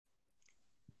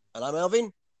Hello,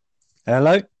 Melvin.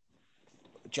 Hello.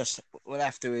 Just we'll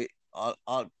have to.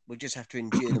 We'll just have to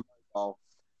endure the mobile.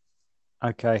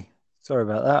 Okay. Sorry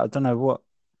about that. I don't know what's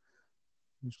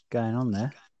going on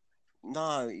there.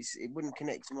 No, it wouldn't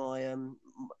connect to my.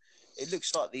 It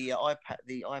looks like the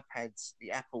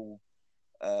Apple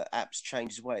apps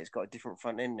changed as well. It's got a different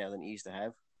front end now than it used to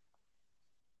have,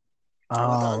 and I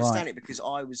don't Oh, right. understand it because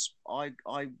I was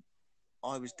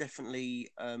definitely.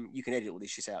 You can edit all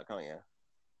this shit out, can't you?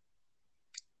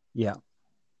 Yeah,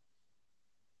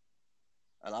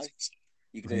 Hello.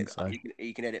 You I can edit. think so.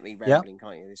 You can edit me Yeah. rambling,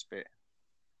 can't you? This bit.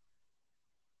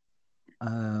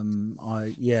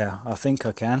 I think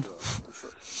I can. Yeah, I'm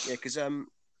sure. Yeah, because what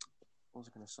was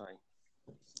I going to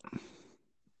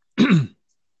say?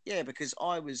 Yeah, because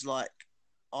I was like,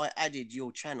 I added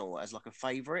your channel as like a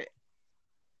favorite,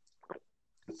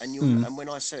 and Hmm. when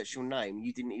I searched your name,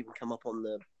 you didn't even come up on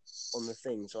the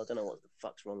thing. So I don't know what the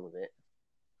fuck's wrong with it.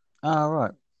 Oh,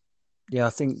 right. Yeah, I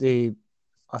think the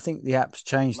app's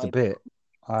changed a Maybe bit.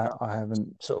 I an I update.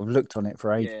 haven't sort of looked on it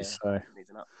for Yeah, ages, so needs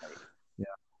an update. yeah.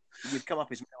 You'd come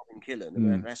up as Melvin Killen.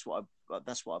 Hmm. That's what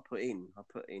I put in. I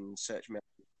put in search Melvin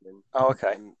Killen, Oh,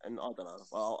 okay. and I don't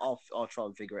know. I'll try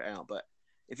and figure it out. But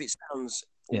if it sounds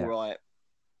all Yeah. right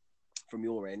from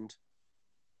your end,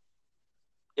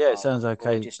 Yeah, it sounds we'll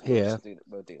okay just here.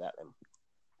 we'll do that then.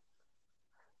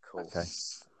 Cool. Okay.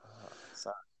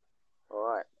 So all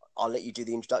right, I'll let you do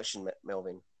the introduction,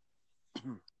 Melvin.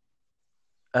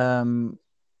 Um,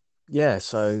 yeah,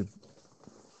 so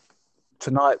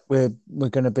tonight we're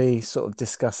going to be sort of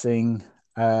discussing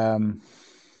um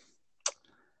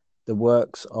the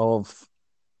works of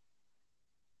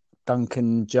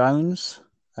Duncan Jones,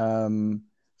 son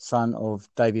of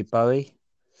David Bowie,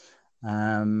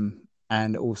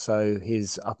 and also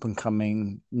his up and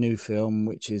coming new film,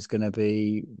 which is going to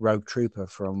be Rogue Trooper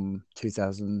from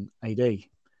 2000 AD,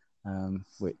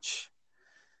 which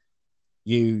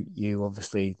you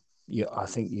obviously I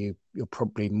think you're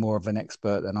probably more of an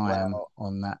expert than I am Well,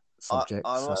 on that subject.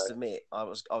 I So must admit, I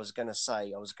was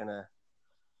gonna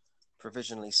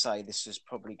provisionally say this is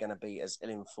probably going to be as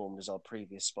ill-informed as our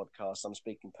previous podcast. I'm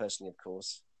speaking personally, of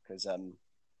course, because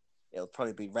it'll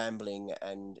probably be rambling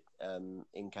and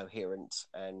incoherent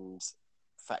and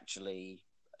factually.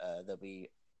 There'll be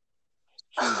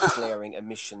huge glaring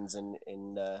omissions and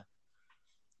in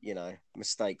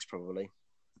mistakes probably.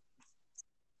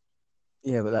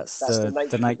 yeah, but that's That's the the nature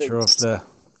of the nature of beast.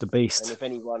 the And beast. if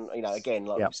anyone, again,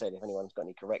 like Yeah, we said, if anyone's got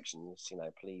any corrections,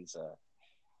 please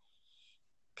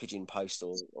pigeon post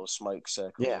or smoke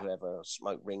circle or yeah, whoever, or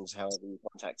smoke rings, however you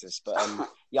contact us. But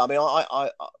yeah, I mean,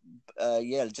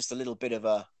 yeah, just a little bit of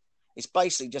a. It's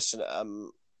basically just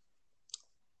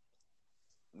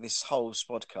this whole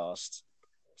podcast.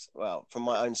 Well, from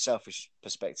my own selfish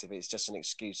perspective, it's just an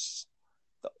excuse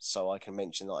so I can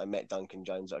mention that I met Duncan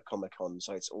Jones at a Comic Con.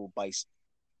 So it's all based.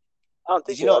 oh, Did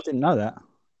did you you? I not? didn't know that.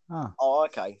 Oh, Oh,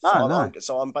 okay. no, no.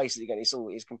 So I'm basically going.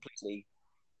 It's completely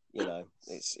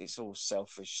it's all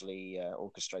selfishly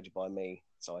orchestrated by me,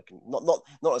 so I can not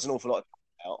as an awful lot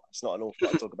about. It's not an awful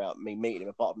lot to talk about me meeting him.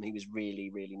 Apart from he was really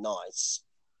really nice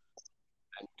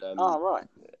and Oh, right.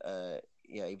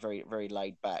 yeah, very very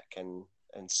laid back and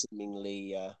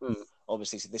seemingly Hmm.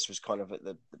 obviously. So this was kind of at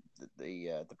the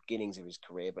beginnings of his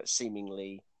career, but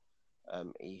seemingly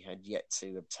he had yet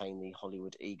to obtain the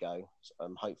Hollywood ego.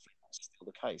 Hopefully that's still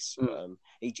the case. But Hmm.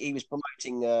 he was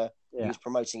he Yeah. was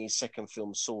promoting his second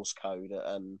film, Source Code.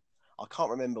 I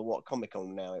can't remember what Comic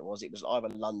Con now it was. It was either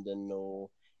London or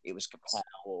it was Kapow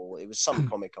or it was some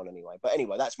Comic Con anyway. But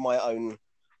anyway, that's my own.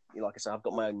 Like I said, I've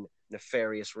got my own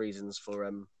nefarious reasons for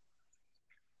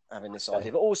having this Okay.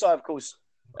 idea. But also, of course,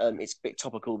 it's a bit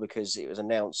topical because it was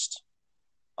announced.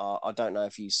 I don't know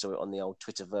if you saw it on the old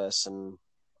Twitterverse and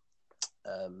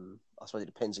I suppose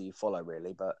it depends who you follow,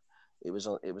 really, but it was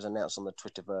announced on the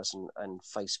Twitterverse and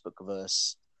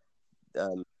Facebookverse.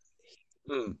 Um,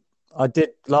 Hmm. I did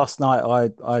last night.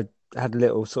 I had a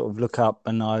little sort of look up,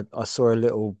 and I saw a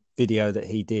little video that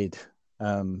he did,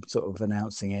 sort of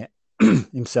announcing it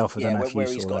himself. I don't yeah, know if you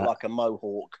where he's saw got that. like a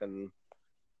mohawk and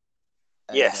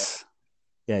Yes.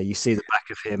 Yeah, you see the back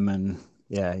of him, and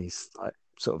yeah, he's like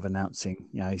sort of announcing.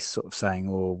 He's sort of saying,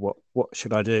 "Or what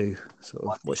should I do? Sort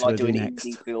of what should I should I do do an indie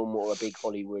next?" film or a big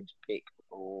Hollywood pick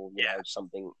or Yeah.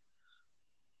 something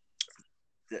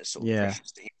that's sort of Yeah,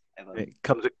 precious to him. Whatever. it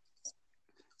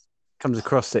comes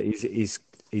across that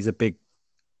he's a big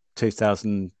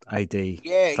 2000 AD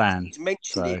Yeah, fan, he's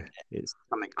mentioned it. so it's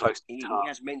something close to his He heart.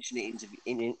 has mentioned it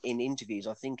in interviews.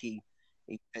 I think he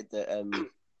said that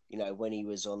when he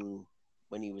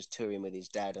was touring with his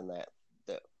dad and that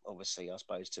obviously, I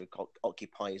suppose to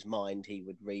occupy his mind, he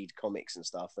would read comics and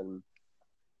stuff. And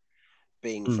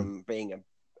being a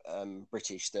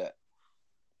British, that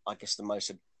I guess the most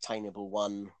obtainable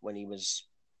one when he was,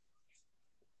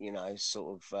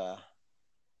 sort of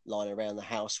lying around the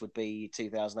house would be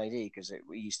 2000 AD, because it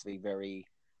used to be very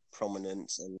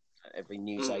prominent, and every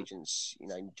news agents,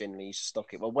 generally used to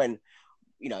stock it. Well,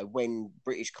 when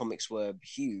British comics were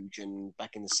huge, and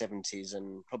back in the 70s,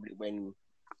 and probably when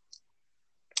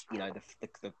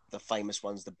the famous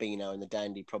ones, the Beano and the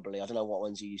Dandy, probably. I don't know what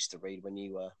ones you used to read when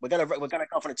you were. We're gonna go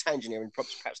off on a tangent here and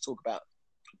perhaps talk about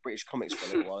British comics for a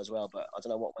little while as well. But I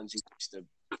don't know what ones you used to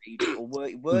read, or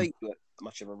were you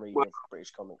much of a reader of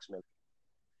British comics? Maybe?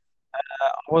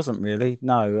 I wasn't really.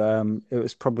 No, it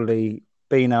was probably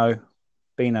Beano.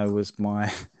 Beano was my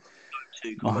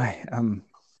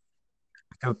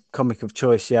comic of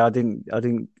choice. Yeah, I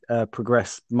didn't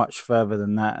progress much further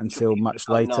than that until much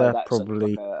later. That's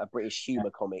probably a British humour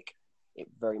comic. It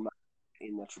very much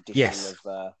in the tradition yes.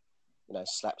 of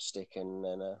slapstick and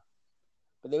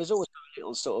but there was always a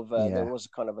little sort of there was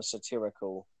kind of a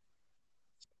satirical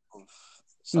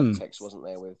subtext, wasn't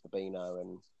there, with the Beano,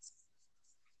 and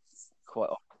quite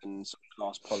often sort of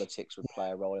class politics would play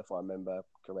a role, if I remember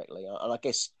correctly. And I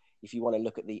guess if you want to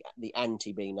look at the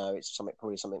anti-Beano, it's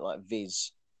probably something like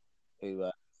Viz, who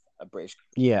a British.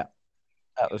 Yeah,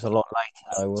 that was a lot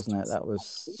later, though, wasn't it? That was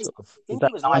sort of. I think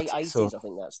it was late 80s. I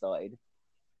think that started.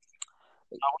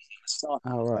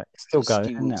 Oh right, still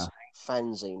going now.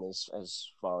 Fanzine, as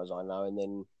far as I know, and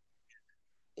then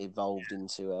evolved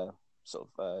into a sort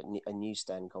of a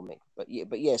newsstand comic. But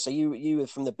yeah. So you were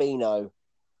from the Beano.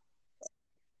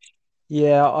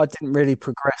 Yeah, I didn't really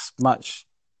progress much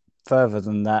further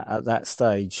than that at that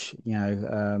stage. I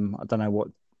don't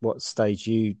know what stage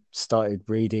you started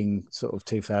reading, sort of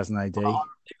 2000 AD. I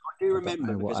do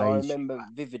remember, because I remember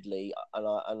vividly, and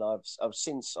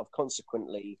I've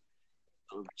consequently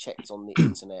checked on the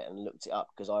internet and looked it up,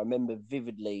 because I remember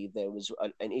vividly there was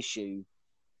an issue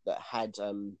that had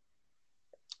and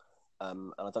I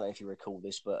don't know if you recall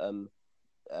this, but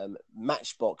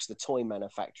Matchbox, the toy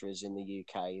manufacturers in the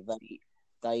UK,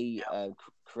 they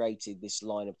created this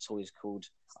line of toys called,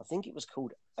 I think it was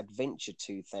called Adventure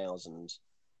 2000.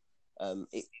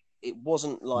 It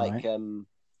wasn't like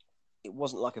it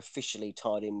wasn't like officially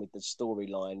tied in with the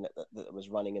storyline that was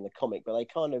running in the comic, but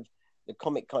the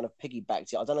comic kind of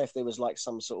piggybacked it. I don't know if there was like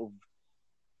some sort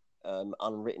of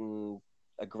unwritten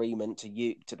agreement to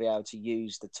be able to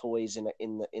use the toys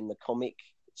in the comic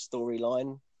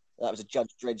storyline. That was a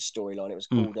Judge Dredd storyline. It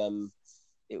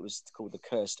was called The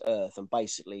Cursed Earth, and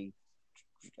basically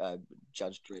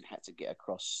Judge Dredd had to get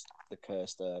across the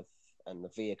Cursed Earth, and the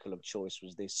vehicle of choice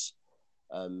was this.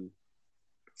 I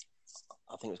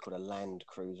think it was called a land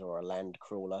cruiser or a land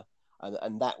crawler,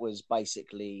 and that was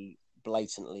basically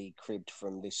blatantly cribbed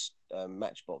from this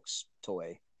Matchbox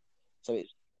toy. So it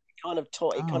kind of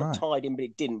tied in, but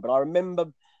it didn't. But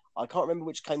I can't remember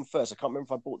which came first. I can't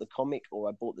remember if I bought the comic or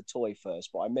I bought the toy first.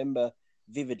 But I remember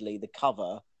vividly the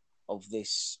cover of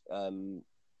this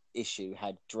issue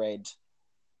had Dredd,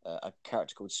 a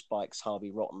character called Spikes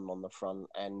Harvey Rotten on the front,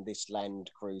 and this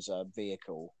Land Cruiser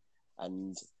vehicle.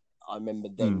 And I remember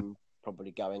then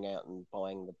probably going out and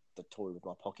buying the toy with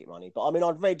my pocket money. But I mean,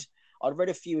 I'd read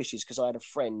a few issues, because I had a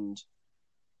friend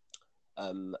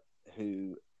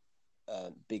who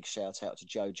big shout out to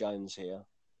Joe Jones here.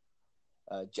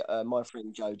 My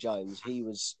friend Joe Jones,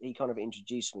 he kind of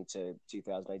introduced me to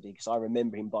 2000 AD, because I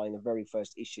remember him buying the very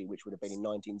first issue, which would have been in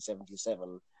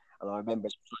 1977, and I remember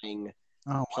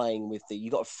playing with you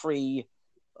got a free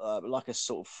like a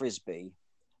sort of frisbee.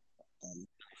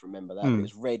 If you remember that, it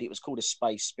was red. It was called a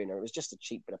space spinner. It was just a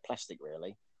cheap bit of plastic,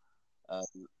 really.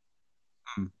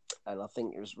 And I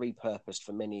think it was repurposed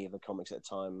for many of the comics at the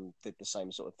time. Did the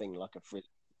same sort of thing, like a frisbee.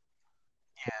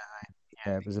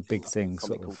 Yeah, it was a big thing.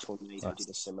 Comical Tornado did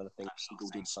a similar thing. Eagle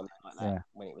did something like that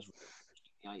when it was in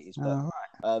the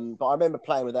 80s. But I remember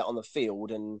playing with that on the field,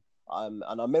 and I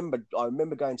remember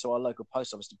going to our local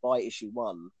post office to buy issue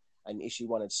 1, and issue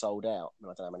 1 had sold out. I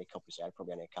don't know how many copies they had,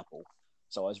 probably only a couple.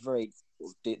 So I was very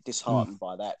disheartened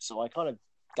by that. So I kind of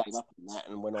gave up on that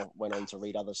and went on to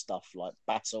read other stuff like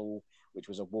Battle, which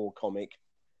was a war comic.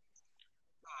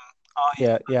 Oh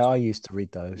yeah, I used to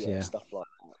read those. Yeah, stuff like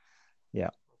that.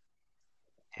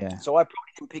 Yeah. So I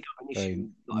probably didn't pick up an issue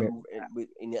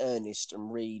in earnest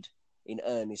and read in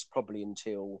earnest probably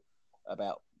until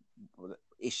about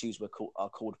issues are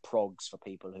called progs for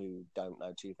people who don't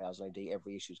know 2000 AD.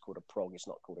 Every issue is called a prog. It's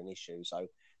not called an issue. So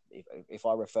if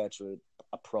I refer to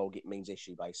a prog, it means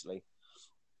issue, basically.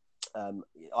 I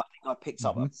think I picked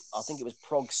up, I think it was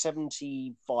Prog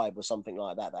 75 or something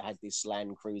like that had this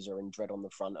Land Cruiser and Dread on the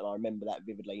front, and I remember that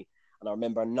vividly. And I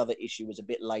remember another issue was a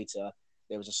bit later.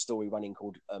 There was a story running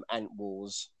called Ant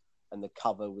Wars, and the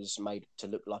cover was made to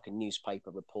look like a newspaper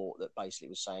report that basically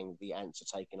was saying the ants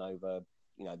are taking over,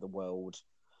 the world.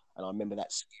 And I remember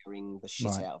that scaring the shit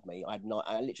out of me. I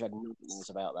literally had no things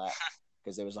about that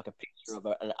because there was like a picture of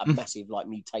a massive, like,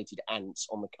 mutated ants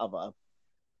on the cover.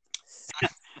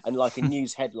 And like a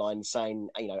news headline saying,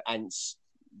 ants,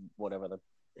 whatever the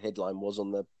headline was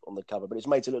on the cover, but it's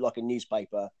made to look like a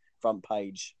newspaper front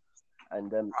page.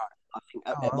 And I think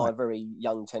at my very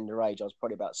young, tender age, I was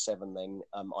probably about 7 then.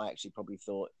 I actually probably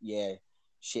thought, yeah,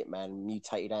 shit, man,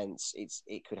 mutated ants,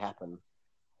 it could happen.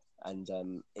 And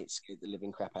it scared the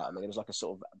living crap out of me. There was like a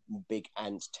sort of big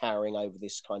ant towering over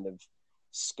this kind of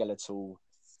skeletal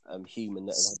human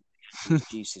that had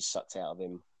juices sucked out of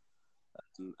him.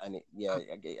 And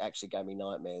it actually gave me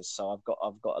nightmares. So I've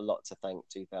got a lot to thank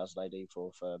 2000 AD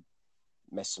for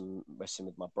messing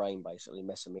with my brain, basically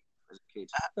messing me as a kid.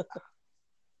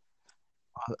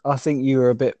 I think you were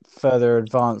a bit further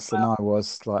advanced than I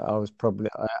was. Like I was probably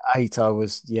at 8. I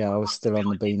was still on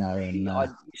the Beano, and I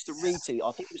used to read to.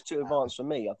 I think it was too advanced for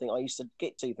me. I think I used to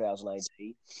get 2000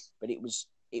 AD, but it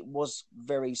was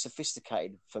very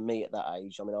sophisticated for me at that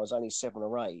age. I mean, I was only 7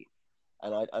 or 8.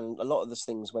 And a lot of those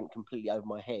things went completely over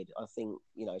my head. I think,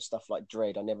 stuff like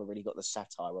Dread, I never really got the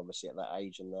satire, obviously, at that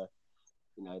age. And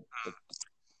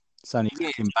it's only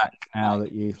looking back now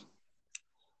that you.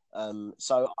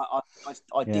 So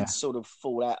I did sort of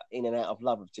fall in and out of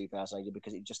love of 2000 AD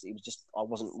because it was just I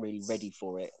wasn't really ready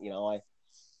for it. I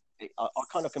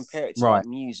kind of compare it to like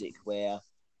music, where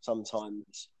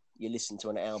sometimes you listen to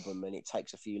an album and it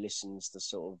takes a few listens to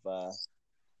sort of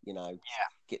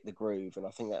get the groove. And I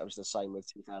think that was the same with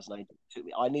 2008.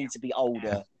 I need to be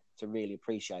older to really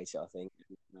appreciate it, I think.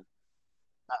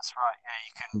 That's right. Yeah,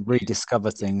 you can rediscover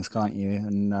things, can't you?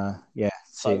 And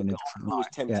see it in a different light. I was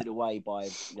tempted away by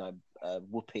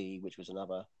Whoopi, which was I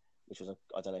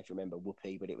don't know if you remember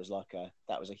Whoopi, but it was like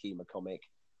that was a humor comic,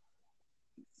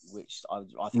 which I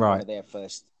think one of their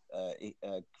first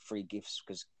free gifts,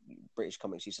 because British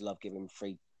comics used to love giving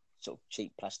free sort of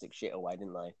cheap plastic shit away,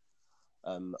 didn't they?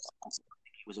 I think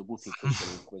it was a whoopee cushion.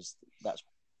 was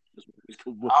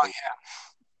called whoopee. Oh yeah.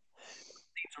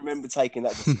 I remember taking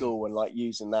that to school and like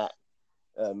using that,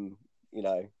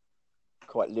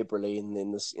 quite liberally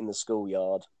in the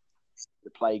schoolyard, the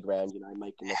playground,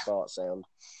 making the fart sound.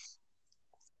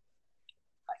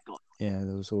 There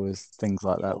was always things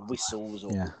like that. Whistles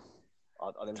or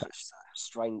there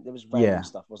was random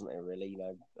stuff, wasn't there? Really,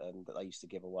 that they used to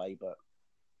give away, but.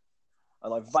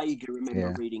 And I vaguely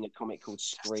remember reading a comic called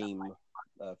Scream,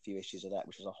 a few issues of that,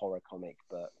 which was a horror comic,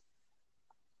 but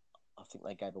I think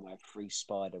they gave away a free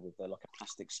spider with like a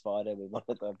plastic spider with one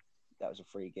of them. That was a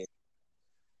free gift.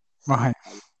 Right.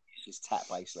 It's just tap,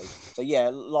 basically. So yeah,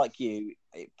 like you,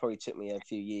 it probably took me a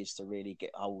few years to really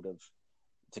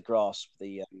to grasp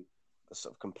the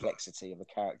sort of complexity of the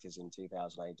characters in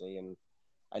 2000 AD,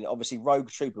 and obviously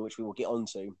Rogue Trooper, which we will get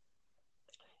onto.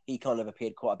 He kind of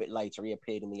appeared quite a bit later. He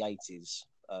appeared in the 80s.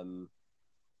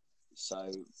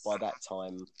 So by that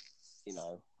time,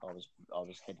 I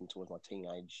was heading towards my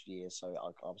teenage years, so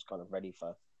I was kind of ready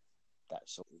for that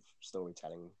sort of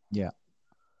storytelling. Yeah.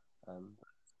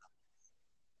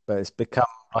 But it's become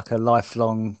like a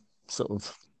lifelong sort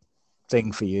of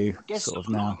thing for you, sort of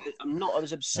now. I'm not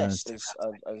as obsessed as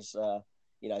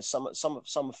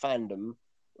some fandom,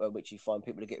 which you find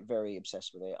people to get very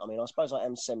obsessed with it. I mean, I suppose I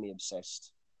am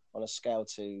semi-obsessed. On a scale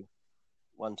to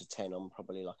 1 to 10, I'm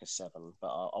probably like a 7, but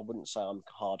I wouldn't say I'm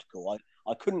hardcore.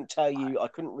 I couldn't tell you, I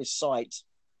couldn't recite,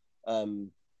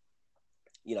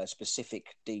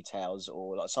 specific details,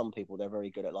 or like some people, they're very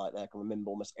good at they can remember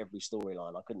almost every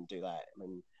storyline. I couldn't do that. I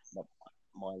mean,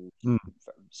 my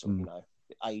sort of,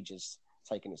 age has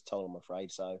taken its toll, I'm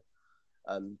afraid. So,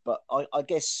 but I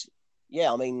guess,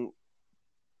 I mean,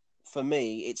 for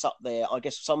me, it's up there. I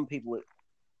guess some people.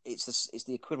 It's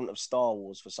the equivalent of Star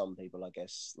Wars for some people, I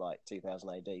guess, like 2000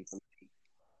 AD for me.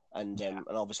 And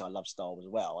obviously I love Star Wars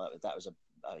as well. That was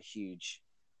a huge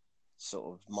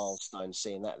sort of milestone,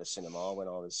 seeing that at the cinema when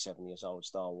I was 7 years old.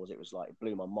 Star Wars, it was like, it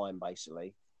blew my mind,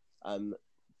 basically.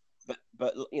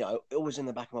 But always in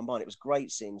the back of my mind, it was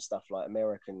great seeing stuff like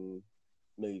American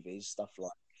movies, stuff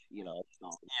like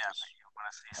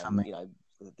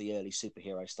the early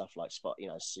superhero stuff like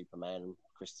Superman,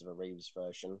 Christopher Reeve's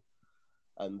version.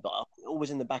 But always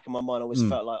in the back of my mind, I always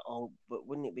felt like, but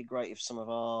wouldn't it be great if some of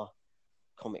our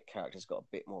comic characters got a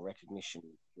bit more recognition?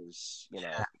 Because,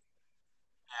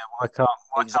 Why can't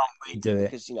exactly, we do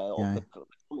it? because the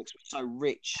comics were so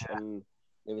rich and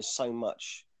there was so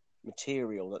much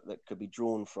material that could be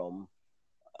drawn from.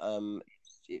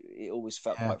 It always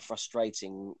felt quite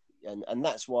frustrating, and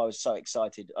that's why I was so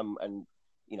excited. And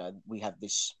we have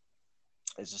this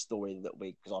as a story that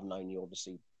because I've known you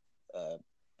obviously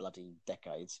bloody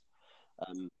decades.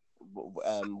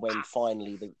 When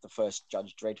finally the first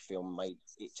Judge Dredd film made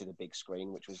it to the big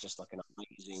screen, which was just like an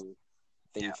amazing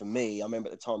thing for me. I remember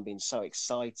at the time being so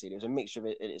excited. It was a mixture of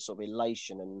it sort of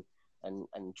elation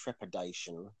and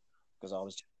trepidation, because I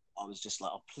was just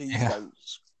like, oh,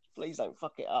 please don't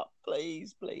fuck it up,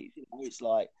 please. It's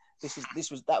like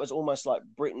that was almost like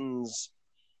Britain's,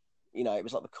 it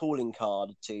was like the calling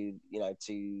card to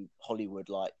to Hollywood.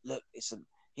 Like, look,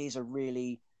 here's a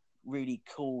really really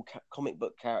cool comic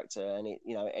book character, and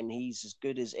and he's as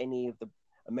good as any of the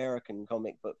American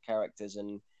comic book characters,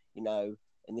 and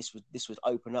and this would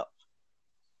open up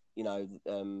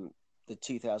the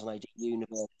 2008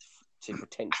 universe to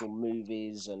potential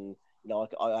movies. And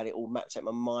I had it all mapped out in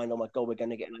my mind. Oh my god, we're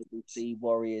going to get an ABC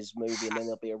Warriors movie, and then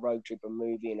there'll be a Road Tripper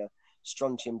movie and a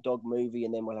Strontium Dog movie,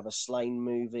 and then we'll have a Slain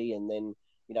movie, and then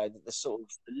the sort of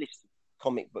the list of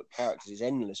comic book characters is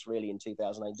endless really in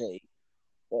 2000 AD.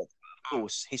 But of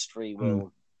course history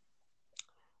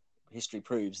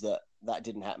proves that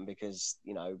didn't happen, because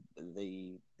the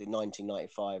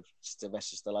 1995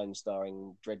 Sylvester Stallone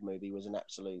starring Dredd movie was an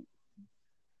absolute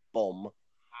bomb.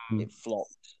 It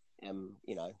flopped.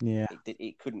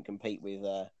 It couldn't compete with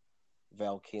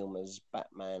Val Kilmer's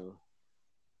Batman,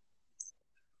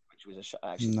 which was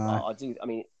actually no. I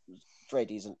mean,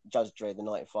 Judge Dredd, the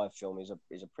 '95 film is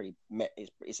a pretty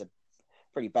it's a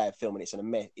pretty bad film, and it's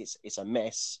a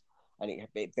mess, and it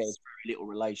bears very little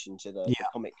relation to the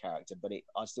comic character. But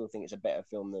I still think it's a better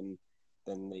film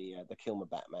than the Kilmer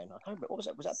Batman. I can't remember, what was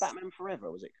that? Was that Batman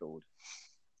Forever? Was it called?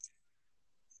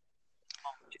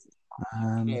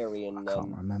 Carey and I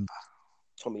can't remember.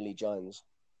 Tommy Lee Jones.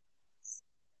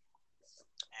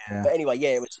 Yeah. But anyway,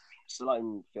 it was a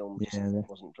Stallone film. It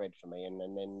wasn't Dredd for me, and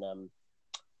then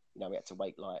we had to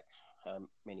wait like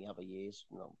many other years,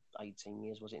 18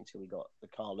 years was it, until we got the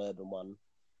Carl Urban one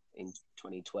in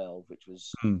 2012, which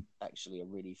was actually a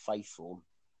really faithful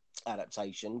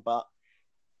adaptation, but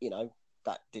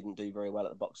that didn't do very well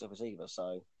at the box office either.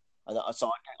 So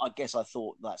I guess I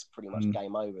thought that's pretty much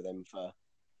game over then for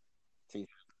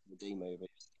 2000 movies.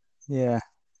 Yeah,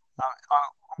 I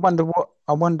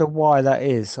wonder why that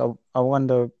is. I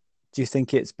wonder. Do you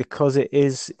think it's because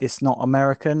it's not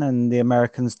American and the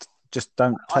Americans just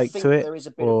don't take to it? There is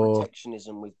a bit of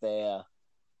protectionism with their.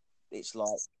 It's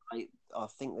like I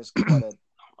think there's quite a.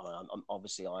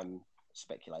 Obviously, I'm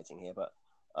speculating here, but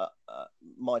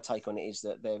my take on it is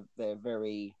that they're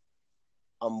very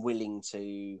unwilling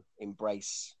to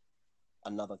embrace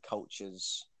another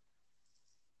culture's,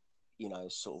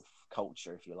 sort of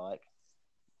culture, if you like.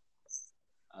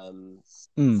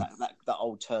 That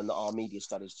old term that our media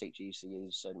studies teacher used to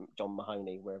use, John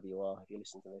Mahoney, wherever you are, if you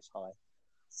listen to this, hi.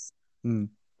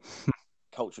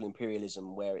 Cultural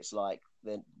imperialism, where it's like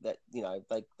they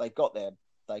got their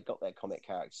comic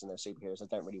characters and their superheroes. They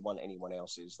don't really want anyone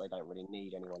else's. They don't really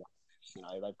need anyone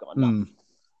else. They've got enough.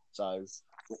 So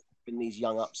in these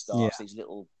young upstarts, these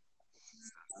little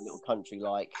country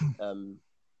like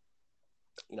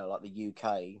like the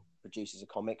UK produces a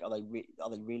comic, are they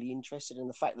really interested in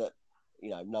the fact that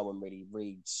no one really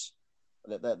reads,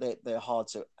 that they're hard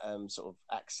to sort of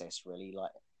access really,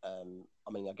 like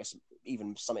I mean, I guess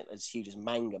even something as huge as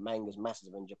manga's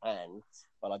massive in Japan,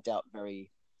 but I doubt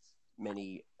very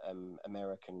many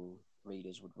American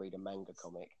readers would read a manga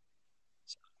comic.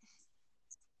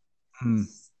 And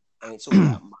it's all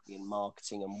about money and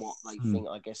marketing and what they think,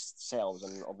 I guess, sells.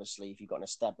 And obviously if you've got an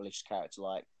established character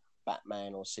like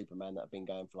Batman or Superman that have been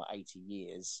going for like 80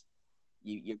 years,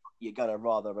 you're going to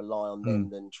rather rely on them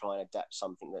than try and adapt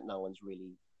something that no one's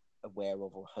really aware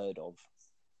of or heard of,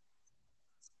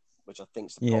 which I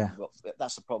think's the problem.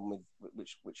 That's the problem with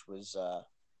which was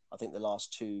I think the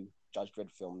last two Judge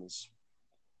Dredd films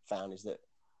found, is that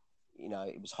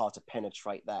it was hard to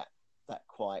penetrate that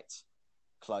quite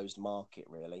closed market,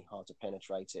 really hard to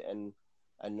penetrate it, and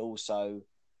also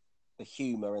the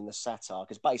humor and the satire,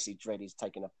 because basically Dredd is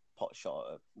taking a pot shot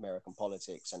at American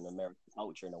politics and American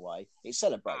culture in a way. It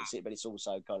celebrates it, but it's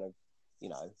also kind of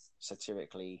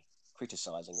satirically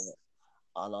criticizing it.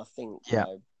 And I think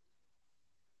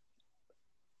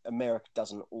America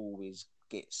doesn't always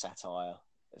get satire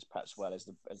as perhaps well as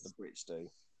the Brits do.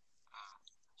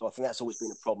 So I think that's always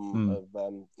been a problem of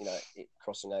it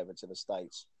crossing over to the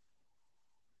States.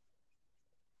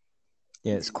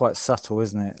 Yeah, it's quite subtle,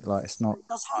 isn't it? Like it's not It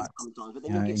does happen sometimes, but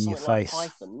then you you know get in your something like face.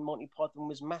 Python. Monty Python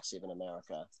was massive in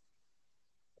America.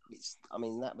 I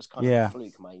mean, that was kind of a Yeah.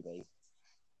 fluke, maybe.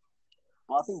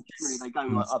 But I think generally they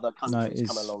don't Mm. like other No, it countries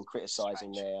come is along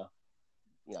criticising strange.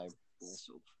 their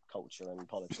sort of culture and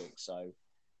politics. So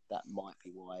that might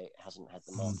be why it hasn't had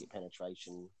the Mm. market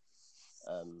penetration.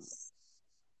 Um,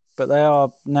 But they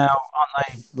are now, aren't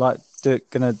they? Like,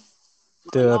 gonna they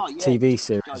do a are, yeah. TV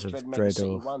series Judge of Dredd Mega Dread, City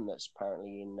or 1 that's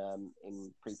apparently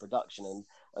in pre-production,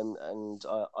 and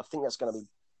I think that's going to be,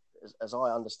 as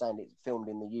I understand it, filmed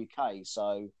in the UK.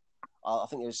 So I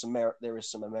think there is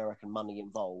some American money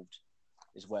involved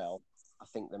as well. I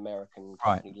think the American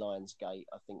right? company Lionsgate,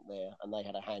 they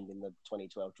had a hand in the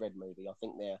 2012 Dread movie. I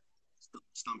think they're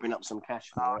stumping up some cash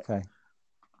for it. Okay.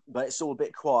 But it's all a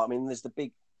bit quiet. I mean, there's the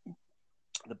big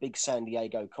San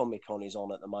Diego Comic Con is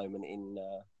on at the moment in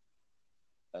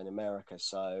America.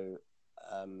 So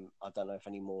I don't know if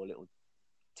any more little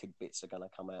tidbits are going to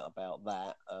come out about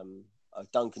that.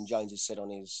 Duncan Jones has said on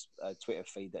his Twitter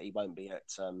feed that he won't be at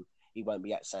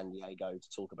San Diego to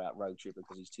talk about Road Tripper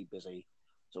because he's too busy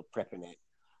sort of prepping it.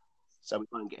 So we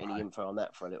won't get any info on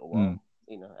that for a little while.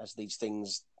 As these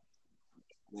things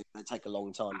they take a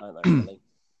long time, don't they? Really.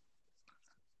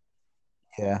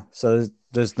 Yeah. So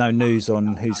there's no news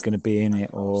on who's going to be in it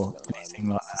or At the anything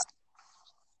moment. like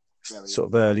that. Sort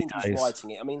of early I think days. he's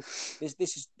writing it. I mean,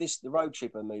 the Road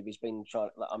Tripper movie's been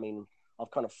trying. I mean,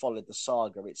 I've kind of followed the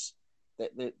saga. It's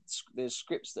there's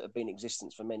scripts that have been in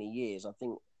existence for many years. I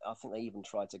think they even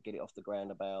tried to get it off the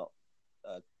ground about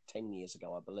 10 years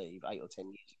ago, I believe, 8 or 10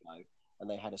 years ago, and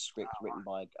they had a script written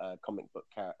by a comic book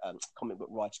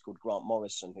writer called Grant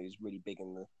Morrison, who's really big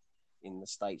in the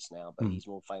States now, but he's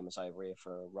more famous over here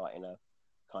for writing a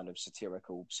kind of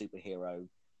satirical superhero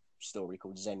story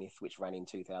called Zenith, which ran in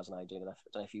 2000 AD. I don't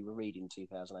know if you were reading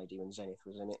 2000 AD when Zenith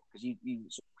was in it, because you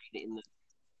sort of read it in the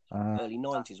early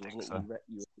 90s, wasn't it? So.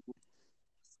 You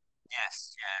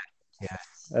Yes. Yeah.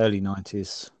 Early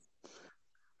 90s.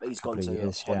 But he's gone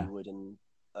to Hollywood and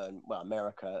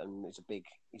America, and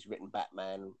he's written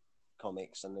Batman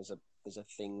comics, and there's a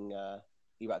thing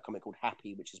he wrote a comic called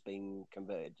Happy, which has been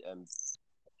converted.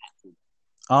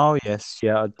 Oh yes,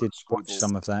 yeah, I did watch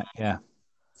some of that. Yeah,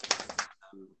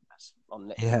 on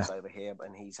Netflix over here,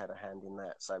 and he's had a hand in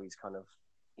that, so he's kind of,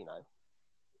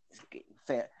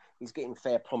 he's getting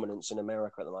fair prominence in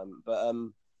America at the moment. But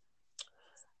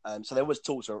so there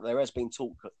has been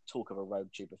talk of a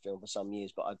Road Trooper film for some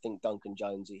years, but I think Duncan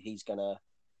Jones he's gonna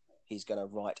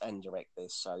write and direct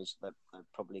this, so they're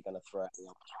probably gonna throw out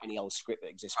any old script that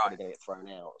exists, probably gonna get thrown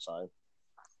out. So,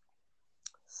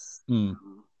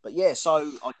 but yeah,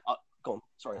 so I go on.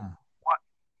 Sorry.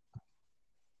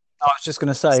 I was just going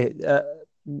to say,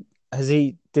 has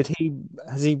he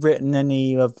written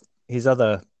any of his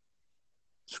other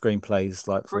screenplays,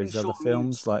 like for his other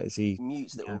films? Like, is he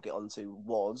Mutes that we'll get onto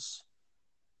was,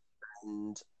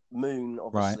 and Moon,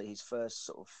 obviously his first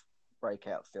sort of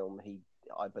breakout film.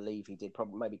 I believe he did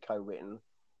probably maybe co-written.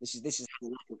 This is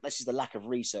the lack of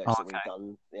research that we've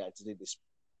done, to do this.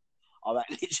 I've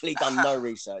literally done no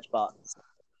research, but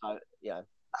I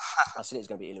said it's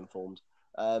going to be ill-informed.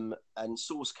 And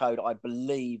Source Code, I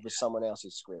believe, was someone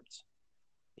else's script.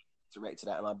 He directed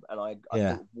that, and I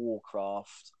think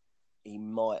Warcraft, he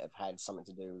might have had something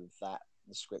to do with that.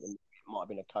 The script, it might have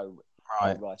been a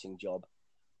co-writing job,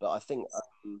 but I think,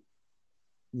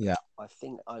 I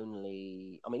think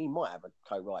only. I mean, he might have a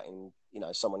co-writing.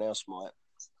 Someone else might have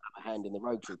a hand in the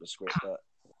Road Trooper script, but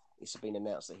it's been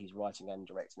announced that he's writing and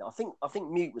directing. I think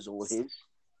Mute was all his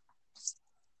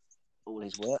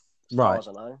work. As far as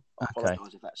I know, I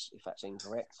apologise if that's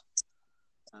incorrect.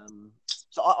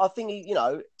 So I think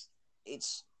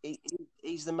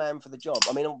he's the man for the job.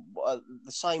 I mean,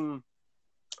 the same.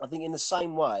 I think in the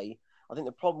same way. I think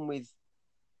the problem with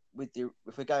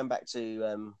if we're going back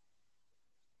to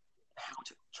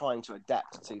trying to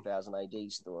adapt a 2000 AD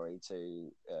story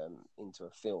into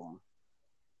a film,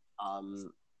 I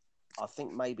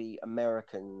think maybe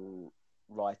American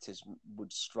writers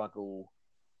would struggle.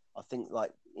 I think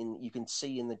you can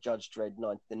see in the Judge Dredd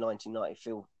the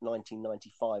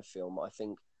 1995 film. I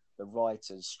think the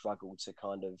writers struggled to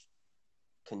kind of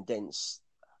condense,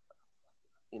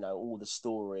 all the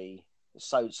story.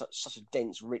 Such a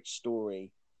dense, rich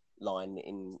story line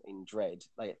in Dredd.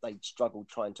 They struggled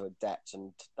trying to adapt,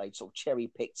 and they sort of cherry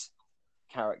picked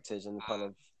characters and kind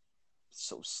of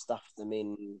sort of stuffed them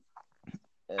in,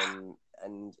 and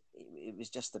it was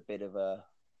just a bit of a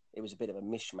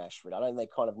mishmash, really. I don't think they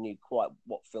kind of knew quite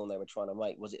what film they were trying to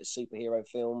make. Was it a superhero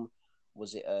film?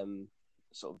 Was it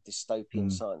sort of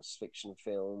dystopian science fiction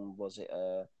film? Was it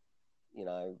you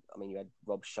know, I mean, you had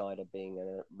Rob Schneider being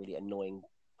a really annoying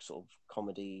sort of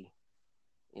comedy.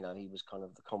 You know, he was kind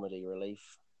of the comedy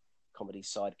relief, comedy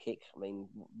sidekick. I mean,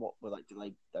 what were they?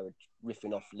 They were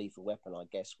riffing off Lethal Weapon, I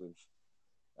guess, with.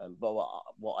 But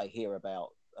what I hear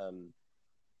about the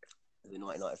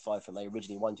 1995 film, they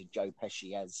originally wanted Joe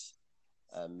Pesci as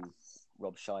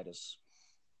Rob Schneider's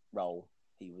role.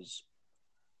 He was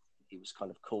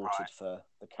kind of courted for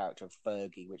the character of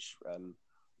Fergie, which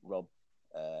Rob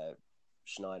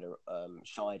Schneider. I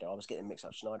was getting mixed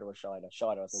up. Schneider or Scheider?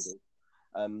 Scheider, I think.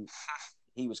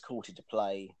 He was courted to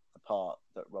play the part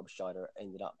that Rob Schneider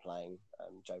ended up playing.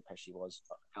 Joe Pesci was,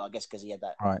 I guess, because he had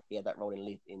that role in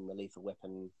the Lethal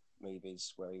Weapon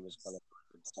movies where he was kind of.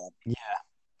 Yeah.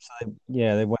 So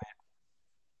they wanted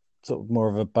sort of more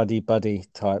of a buddy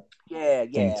type. Yeah.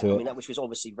 Thing to I it. mean, that which was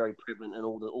obviously very prevalent in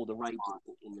all the rage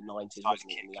in the 90s,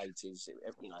 wasn't it? In the 80s,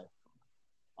 you know,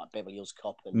 like Beverly Hills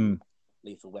Cop and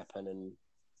Lethal Weapon, and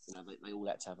you know, they all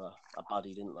had to have a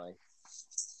buddy, didn't they?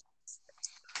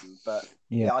 But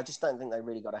yeah, I just don't think they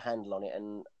really got a handle on it.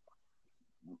 And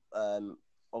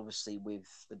obviously, with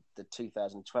the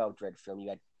 2012 Dredd film, you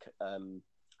had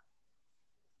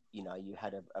you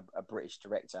had a British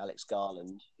director, Alex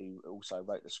Garland, who also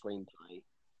wrote the screenplay,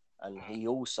 and he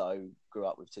also grew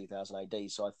up with 2000 AD.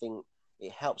 So I think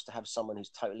it helps to have someone who's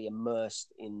totally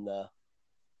immersed in the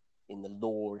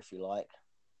lore, if you like,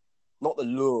 not the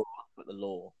lure, but the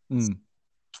lore.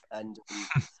 And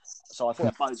so I think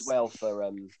that bodes well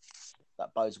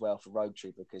for Road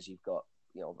Trooper, because you've got,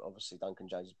 you know, obviously Duncan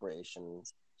Jones is British, and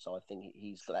so I think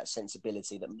he's got that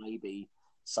sensibility that maybe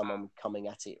someone coming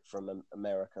at it from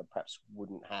America perhaps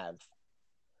wouldn't have.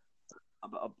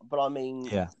 But I mean,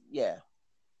 yeah.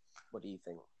 What do you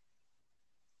think?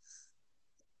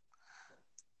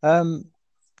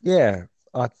 Yeah,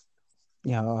 I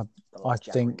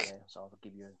think, there, so I'll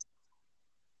give you.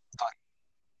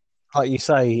 Like you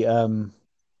say,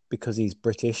 because he's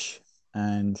British,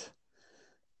 and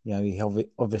you know, he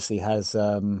obviously has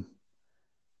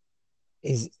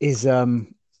his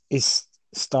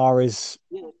star is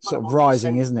sort of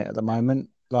rising, isn't it, at the moment?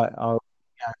 Like,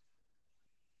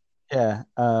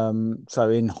 so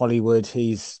in Hollywood,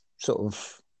 he's sort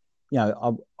of, you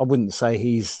know, I wouldn't say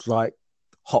he's like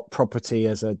hot property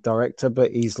as a director,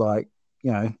 but he's like,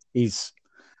 you know, he's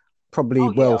probably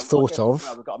thought of.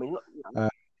 I mean,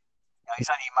 he's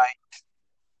only made.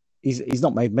 He's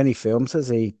not made many films, has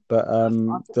he? But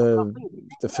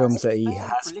the films that he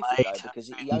has made, though,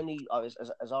 because he only,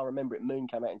 as I remember it, Moon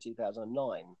came out in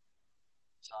 2009.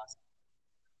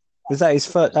 Was that his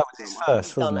first? That was his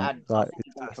first, wasn't it? Like,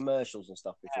 he's done commercials and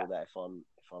stuff before that, if I'm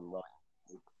right.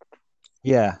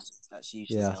 Yeah, that's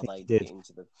usually how they get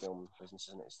into the film business,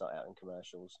 isn't it? Start out in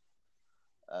commercials.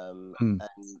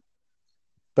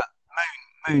 But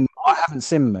Moon, I haven't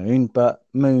seen Moon, but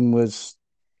Moon was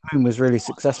really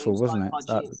successful, wasn't it?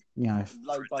 That, you know,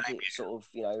 low budget sort of,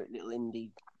 you know, little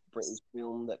indie British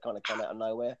film that kind of came out of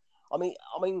nowhere. I mean,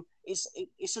 it's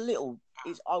a little,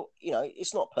 you know,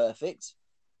 it's not perfect.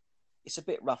 It's a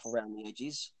bit rough around the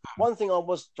edges. One thing I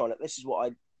was trying to, this is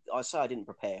what I say I didn't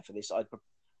prepare for this. I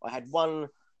had one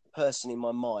person in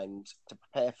my mind to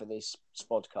prepare for this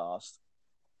podcast,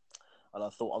 and I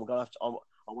thought I'm gonna have to.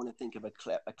 I want to think of a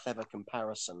clever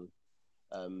comparison,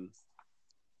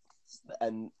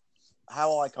 and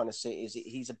how I kind of see it is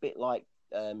he's a bit like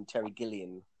Terry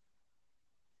Gilliam.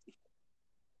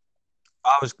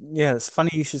 It's funny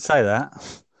you should say that.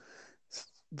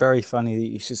 It's very funny that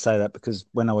you should say that, because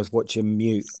when I was watching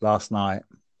Mute last night,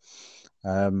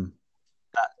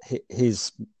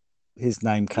 his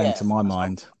name came to my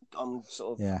mind. I'm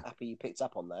sort of happy you picked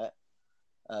up on that,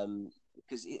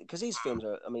 because his films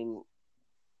are, I mean,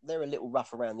 they're a little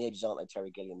rough around the edges, aren't they? Terry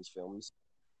Gilliam's films,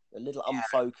 a little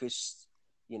unfocused,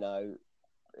 you know,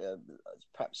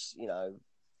 perhaps, you know,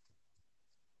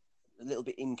 a little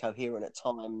bit incoherent at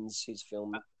times. His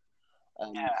film,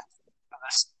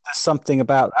 there's something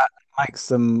about that makes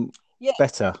them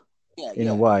better in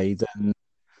a way than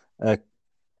a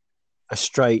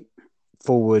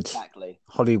straightforward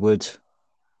Hollywood.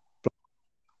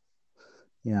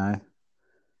 You know,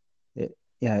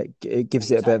 it gives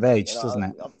it a bit of edge, doesn't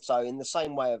it? So in the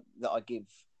same way that I've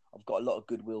got a lot of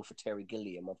goodwill for Terry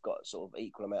Gilliam, I've got sort of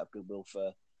equal amount of goodwill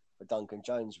for Duncan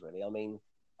Jones, really. I mean,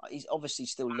 he's obviously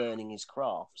still learning his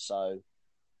craft, so,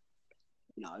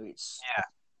 you know,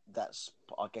 that's,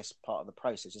 I guess, part of the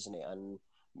process, isn't it?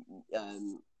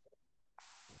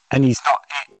 And he's not,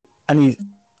 and he's,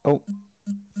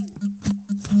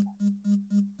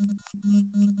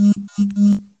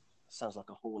 sounds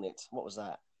like a hornet. What was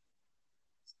that?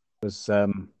 That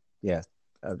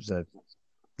was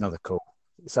another call.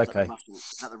 It's okay.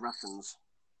 Is that the Russians?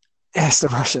 Yes, the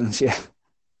Russians. Yeah.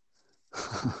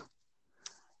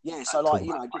 Yeah, so like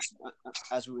just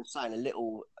as we were saying, a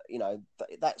little,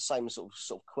 that same sort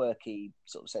of quirky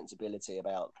sort of sensibility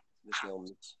about the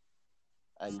films,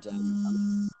 and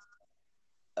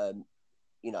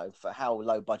for how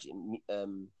low budget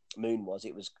Moon was,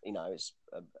 it was,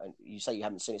 you say you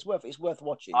haven't seen it, it's worth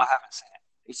watching. I haven't seen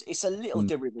it. It's a little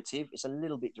derivative, it's a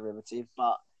little bit derivative,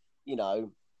 but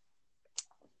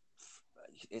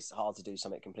it's hard to do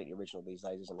something completely original these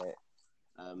days, isn't it?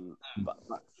 But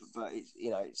it's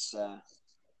it's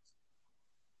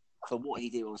for what he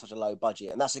did on such a low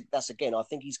budget, and that's again, I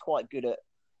think he's quite good at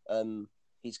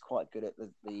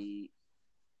the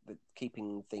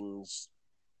keeping things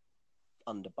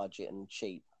under budget and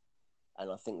cheap,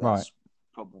 and I think that's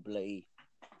probably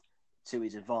to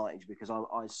his advantage, because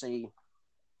I see.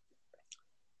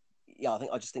 Yeah,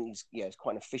 I just think he's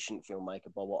quite an efficient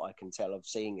filmmaker by what I can tell of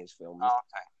seeing his films. Oh,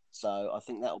 okay. So I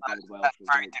think that'll bode well. That's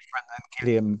very different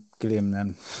than Gilliam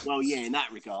then. Well, yeah, in that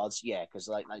regards, yeah, because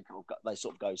they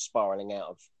sort of go spiraling out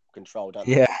of control, don't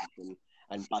they? Yeah.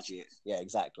 And budget, yeah,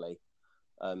 exactly.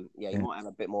 He might have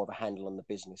a bit more of a handle on the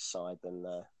business side than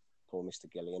poor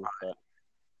Mr. Gilliam, but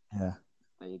yeah,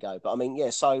 there you go. But I mean, yeah,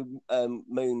 so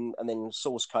Moon, and then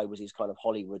Source Code was his kind of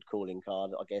Hollywood calling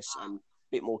card, I guess, and a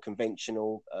bit more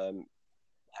conventional.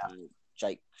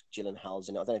 Jake Gyllenhaal's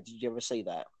in it. I don't know, did you ever see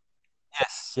that?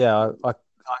 Yes, yeah, I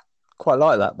quite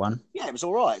like that one. Yeah, it was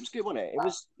all right. It was good, wasn't it? It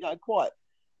was quite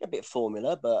a bit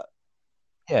formula, but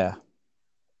yeah,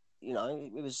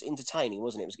 it was entertaining,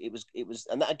 wasn't it? It was,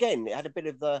 and that, again, it had a bit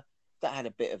of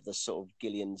the sort of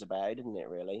Gillians about it, didn't it?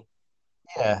 Really.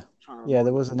 Yeah,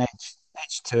 there was an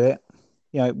edge to it.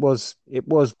 It was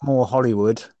more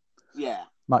Hollywood. Yeah,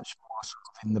 much more sort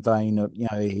of in the vein of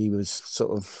he was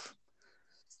sort of,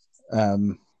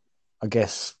 I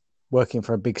guess, working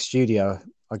for a big studio,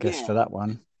 I guess, for that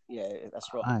one. Yeah,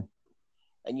 that's right.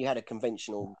 And you had a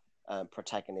conventional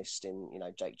protagonist in,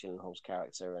 Jake Gyllenhaal's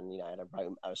character, and, had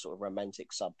a sort of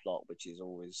romantic subplot, which is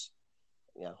always,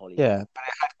 Hollywood. Yeah, but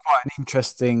it had quite an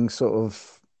interesting sort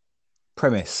of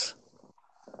premise.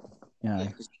 Yeah,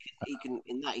 because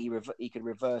he could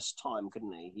reverse time,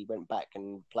 couldn't he? He went back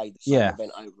and played the same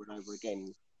event over and over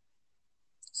again.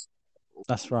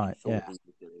 That's right. Yeah. He was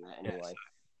doing that anyway.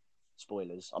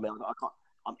 Spoilers. I mean, I can't.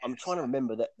 I'm trying to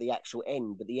remember the actual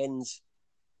end, but the end's.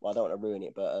 Well, I don't want to ruin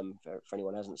it, but for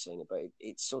anyone who hasn't seen it, but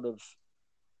it's sort of,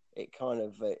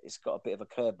 it's got a bit of a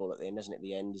curveball at the end, isn't it?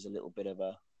 The end is a little bit of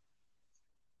a.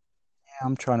 Yeah,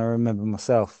 I'm trying to remember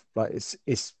myself. Like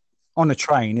it's on a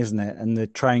train, isn't it? And the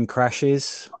train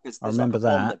crashes. I remember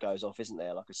like a bomb that goes off, isn't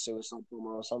there? Like a suicide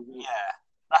bomber or something. Yeah.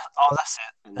 That's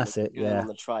it. And that's it. Yeah. On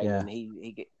the train, and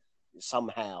he get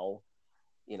somehow,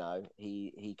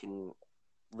 he can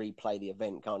replay the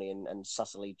event, can't he? And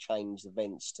subtly change the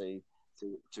events to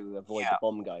avoid the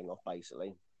bomb going off,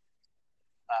 basically.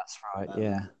 That's right.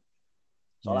 Yeah.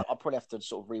 So I'll probably have to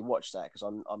sort of rewatch that, because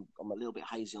I'm a little bit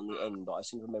hazy on the end, but I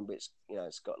seem to remember it's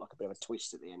got like a bit of a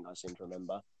twist at the end. I seem to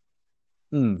remember.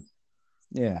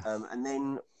 Yeah. And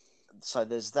then so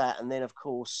there's that, and then of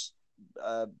course,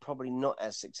 probably not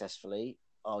as successfully,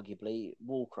 arguably,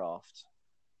 Warcraft.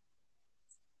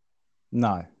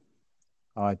 No,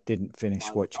 I didn't finish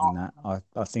watching that.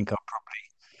 I think I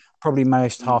probably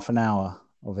managed half an hour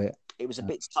of it. It was a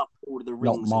bit tough. All of the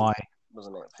rings,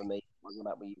 wasn't it, for me? Wasn't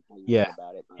that what you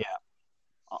about it? But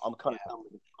I'm kind of done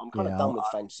with. I'm kind of done with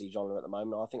fantasy genre at the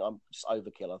moment. I think I'm just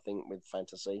overkill. I think with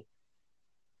fantasy.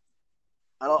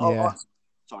 And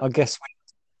I guess.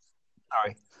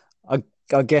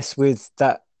 I guess with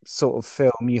that sort of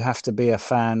film, you have to be a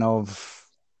fan of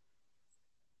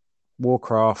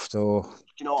Warcraft, or. Do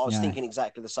you know what? I was thinking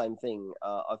exactly the same thing.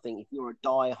 I think if you're a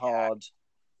die-hard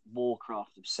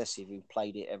Warcraft obsessive who've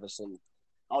played it ever since.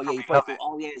 Oh yeah, you probably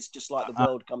thought, it's just like the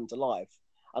world come to life.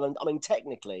 And I mean,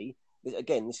 technically,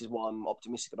 again, this is why I'm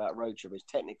optimistic about Road Trip. Is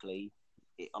technically,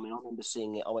 I remember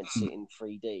seeing it. I went to see it in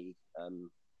 3D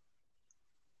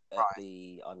at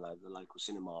the local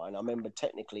cinema, and I remember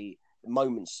technically the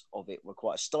moments of it were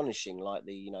quite astonishing. Like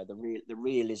the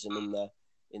realism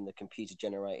in the computer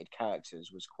generated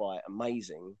characters was quite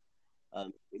amazing.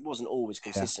 It wasn't always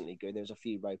consistently good. There was a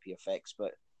few ropey effects,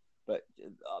 but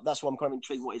that's why I'm kind of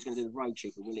intrigued what he's going to do with Road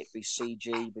Trooper. Will it be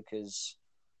CG because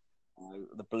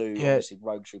the blue, obviously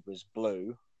Road Trooper is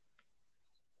blue,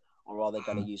 or are they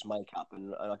going to use makeup?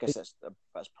 And I guess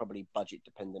that's probably budget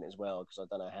dependent as well, because I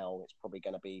don't know how. It's probably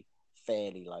going to be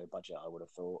fairly low budget, I would have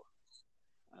thought.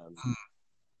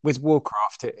 With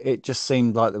Warcraft, it just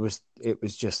seemed like it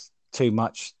was just too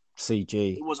much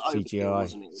CG. It was CGI,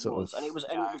 wasn't it?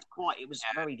 It was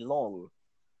very long.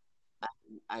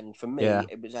 And for me, Yeah.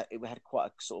 it had quite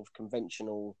a sort of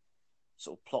conventional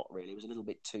sort of plot. Really, it was a little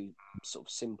bit too sort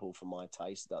of simple for my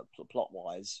taste, that plot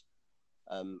wise.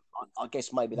 I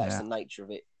guess maybe that's Yeah. the nature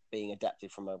of it being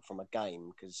adapted from a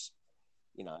game, because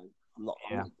I'm not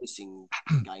missing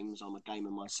games. I'm a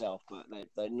gamer myself, but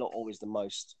they're not always the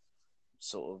most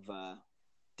sort of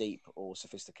deep or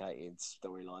sophisticated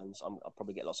storylines. I'll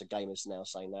probably get lots of gamers now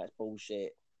saying that it's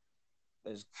bullshit.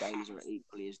 Those games are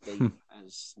equally as deep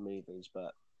as movies,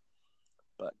 but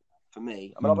for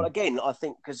me, I mean, but again, I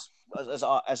think because as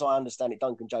I understand it,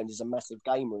 Duncan Jones is a massive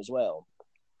gamer as well.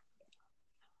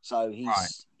 So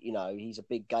he's he's a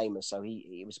big gamer. So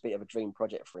it was a bit of a dream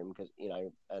project for him, because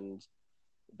and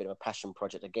a bit of a passion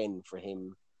project again for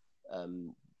him.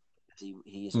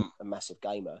 He is a massive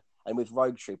gamer, and with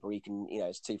Rogue Trooper, he can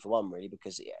it's 2 for 1 really,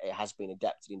 because it has been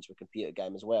adapted into a computer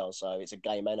game as well. So it's a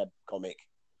game and a comic.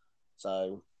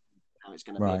 So now it's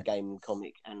going to be a game,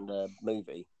 comic, and a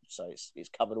movie. So it's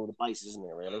covered all the bases, isn't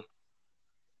it? Really.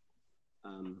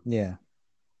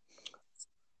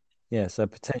 Yeah. So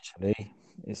potentially,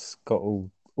 it's got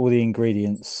all the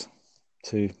ingredients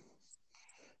to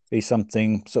be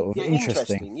something sort of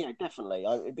interesting. Yeah, definitely.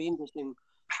 It'd be interesting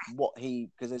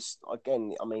because it's,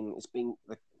 again, I mean, it's been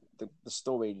the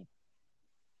story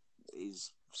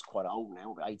is quite old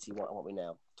now. 80, what are we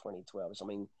now? 2012. So, I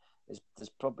mean, there's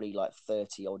probably like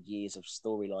 30 odd years of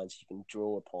storylines you can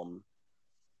draw upon.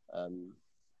 I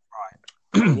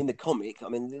mean, in the comic, I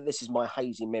mean, this is my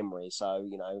hazy memory, so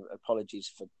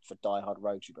apologies for diehard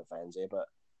Rogue Trooper fans here, but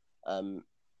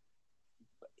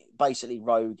basically,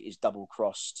 Rogue is double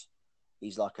crossed.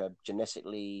 He's like a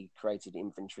genetically created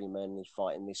infantryman. He's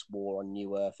fighting this war on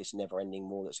New Earth, this never-ending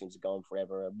war that seems to go on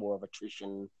forever, a war of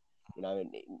attrition.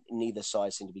 Neither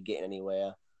side seem to be getting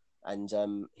anywhere, and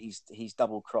he's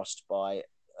double crossed by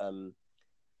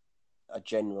a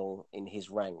general in his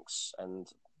ranks,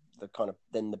 and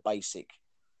then the basic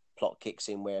plot kicks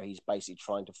in, where he's basically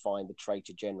trying to find the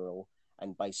traitor general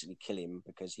and basically kill him,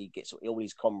 because he gets all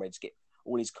his comrades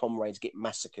get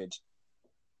massacred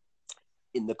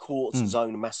in the Quartz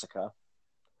Zone massacre,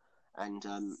 and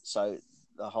so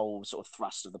the whole sort of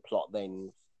thrust of the plot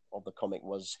then of the comic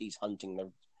was he's hunting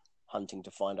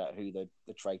to find out who the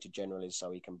traitor general is,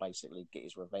 so he can basically get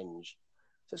his revenge.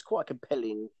 So it's quite a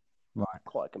compelling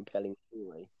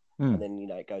story. And then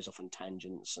it goes off on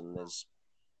tangents, and there's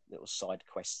little side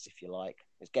quests, if you like.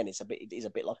 Again, it is a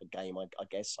bit like a game, I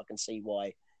guess. I can see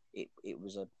why it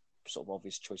was a sort of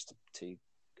obvious choice to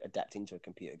adapt into a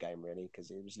computer game, really, because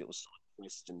it was little side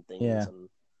quests and things. Yeah. And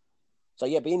so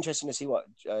it'd be interesting to see what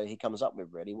he comes up with,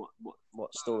 really,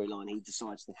 what storyline he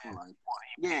decides to follow.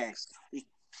 Yeah,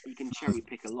 he can cherry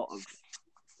pick a lot of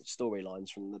storylines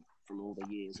from all the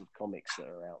years of comics that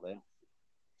are out there.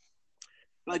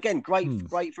 But again,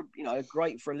 great for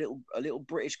a little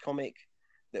British comic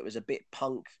that was a bit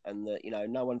punk, and that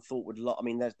no one thought would. I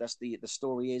mean, that's the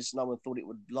story is no one thought it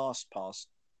would last past.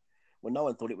 Well, no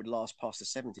one thought it would last past the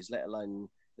 70s, let alone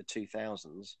the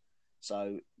 2000s.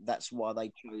 So that's why they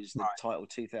chose the title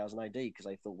 2000 AD, because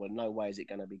they thought, well, no way is it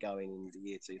going to be going in the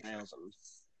year 2000.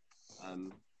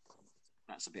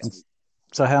 That's a bit.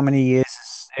 So how many years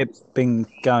has it been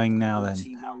going now then?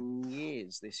 41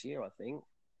 years this year, I think.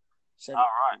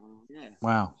 Yeah.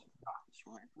 Wow. That's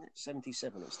right, isn't it?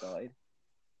 77 it started.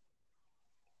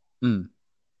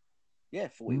 Yeah,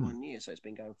 41 years. So it's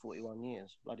been going 41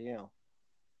 years. Bloody hell.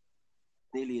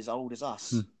 Nearly as old as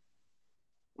us.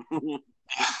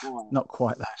 Not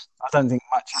quite that. I don't think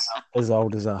much is as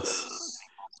old as us.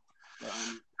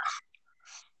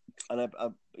 And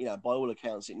by all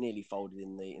accounts, it nearly folded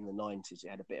in the 90s. It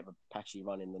had a bit of a patchy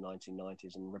run in the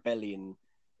 1990s, and Rebellion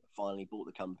finally bought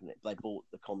the company. They bought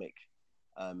the comic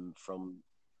from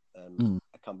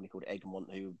a company called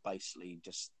Egmont, who basically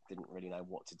just didn't really know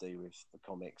what to do with the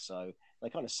comic. So they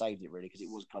kind of saved it, really, because it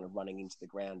was kind of running into the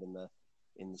ground in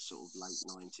the sort of late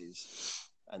 90s,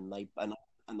 and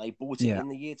they bought it in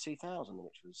the year 2000,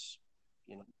 which was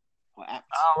quite apt.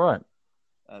 Oh, right.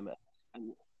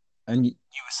 And you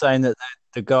were saying that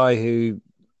the guy who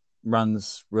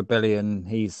runs Rebellion,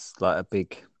 he's like a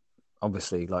big,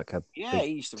 obviously like a he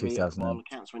used to read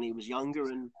accounts when he was younger,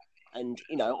 and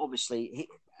obviously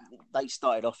they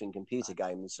started off in computer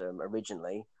games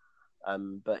originally,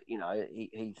 but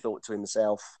he thought to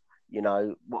himself,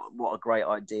 what a great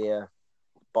idea,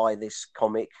 buy this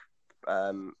comic,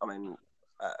 I mean,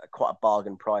 quite a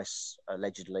bargain price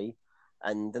allegedly,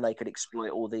 and then they could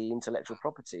exploit all the intellectual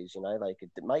properties. They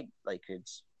could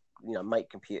make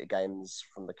computer games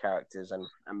from the characters and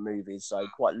movies, so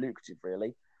quite lucrative,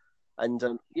 really. And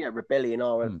Rebellion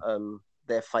are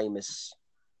they're famous.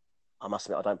 I must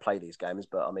admit, I don't play these games,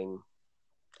 but I mean,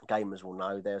 gamers will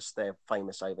know. They're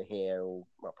famous over here, or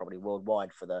well, probably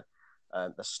worldwide, for the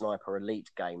Sniper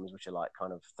Elite games, which are like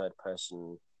kind of third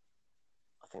person.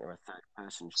 I think they're a third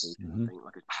person shooting. I think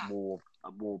like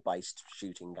a war based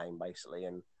shooting game basically,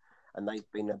 and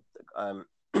they've been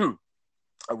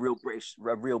a real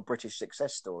British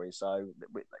success story. So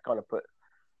they kind of put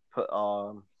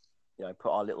our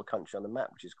put our little country on the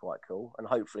map, which is quite cool. And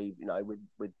hopefully,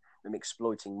 with them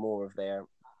exploiting more of their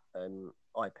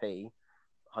IP,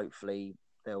 hopefully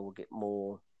they'll get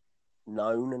more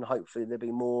known, and hopefully there'll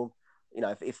be more.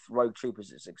 If Rogue Troopers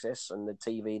is a success and the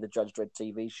Judge Dredd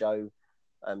TV show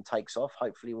takes off,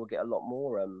 hopefully we'll get a lot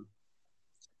more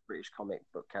British comic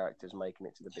book characters making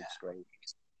it to the big screen.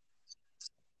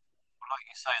 Like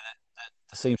you say, that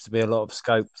there seems to be a lot of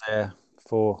scope there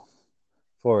for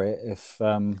it if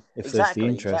there's the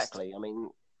interest. Exactly. I mean,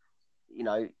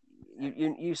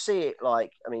 you see it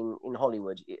like, I mean, in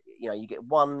Hollywood, you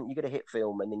get a hit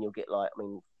film, and then you'll get like, I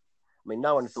mean,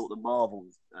 no one thought the Marvel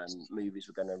movies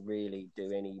were going to really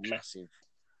do any massive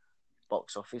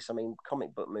box office. I mean,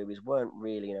 comic book movies weren't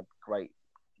really in a great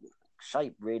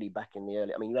shape really back in the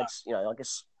early. I mean, you had, I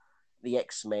guess the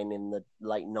X-Men in the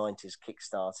late 90s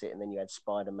kickstart it, and then you had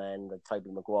Spider-Man, the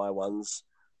Tobey Maguire ones.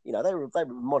 They were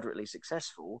moderately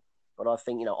successful, but I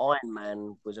think Iron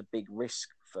Man was a big risk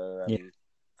for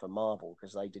Marvel,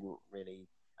 because they didn't really,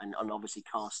 and obviously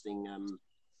casting.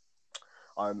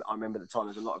 I remember at the time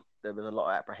there was a lot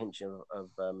of apprehension of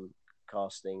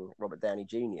casting Robert Downey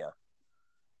Jr.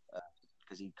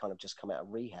 Because he'd kind of just come out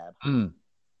of rehab, and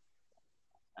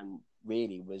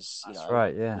really was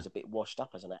was a bit washed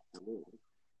up as an actor. Really.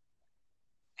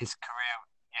 His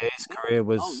career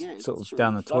was sort of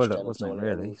down the toilet, wasn't it?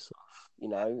 Really,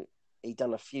 He'd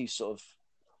done a few sort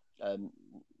of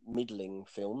middling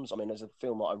films. I mean, there's a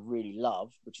film that I really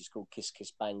love, which is called Kiss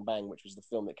Kiss Bang Bang, which was the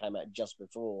film that came out just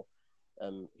before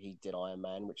he did Iron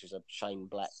Man, which is a Shane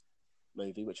Black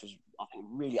movie, which was, I think, a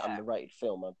really underrated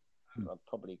film. I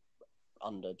probably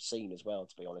underseen as well,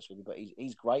 to be honest with you, but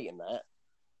he's great in that.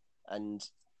 And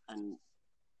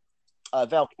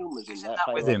Val Kilmer's in that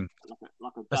with him,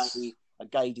 like a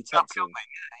gay detective.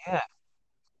 Yeah,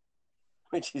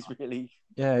 which is really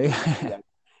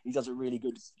he does a really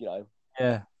good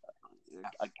a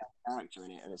character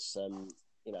in it, and it's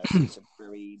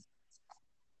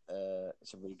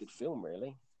it's a really good film,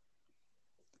 really.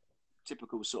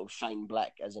 Typical sort of Shane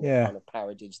Black, as in it kind of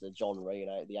parodies the genre,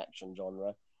 the action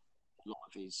genre. A lot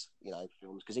of his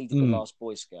films, because he did The Last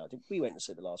Boy Scout. We went to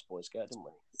see The Last Boy Scout, didn't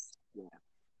we?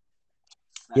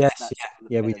 That's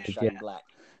we did. Shane Black.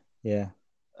 Yeah.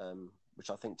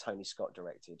 Which I think Tony Scott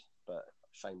directed, but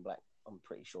Shane Black, I'm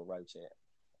pretty sure, wrote it.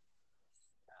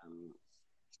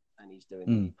 And he's doing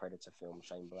the Predator film,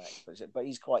 Shane Black. But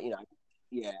he's quite, I don't know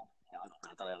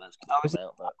how that's going to come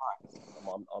out, but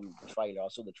I'm the trailer. I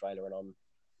saw the trailer, and I'm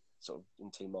sort of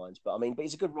in two minds. But I mean, but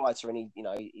he's a good writer, and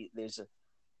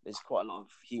there's quite a lot of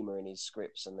humour in his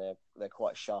scripts, and they're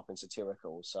quite sharp and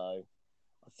satirical. So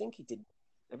I think he did.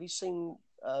 Have you seen?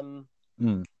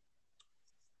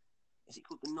 Is it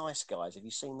called The Nice Guys? Have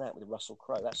you seen that with Russell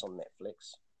Crowe? That's on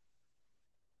Netflix.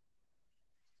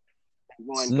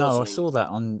 No, I saw that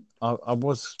on. I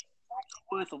was.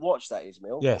 It's worth a watch. That is,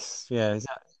 Mill. Yes, yeah. Is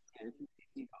that? If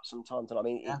you've got some time to. I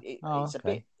mean, it's a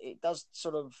bit. It does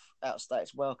sort of outstay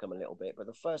its welcome a little bit, but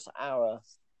the first hour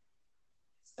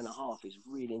and a half is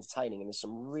really entertaining, and there's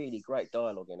some really great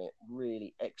dialogue in it.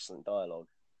 Really excellent dialogue,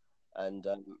 and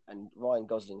Ryan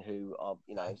Gosling, who I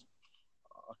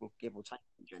can give or take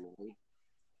generally.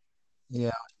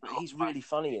 Yeah, but he's really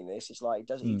funny in this. It's like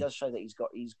he does show that he's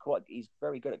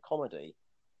very good at comedy,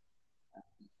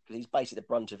 because he's basically the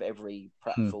brunt of every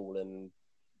pratfall and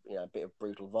a bit of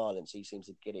brutal violence. He seems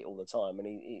to get it all the time,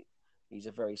 and he's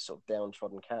a very sort of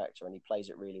downtrodden character, and he plays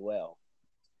it really well.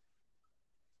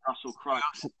 Russell Crowe.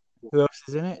 Who else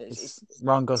is in it? It's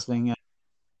Ryan Gosling.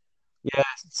 Yeah.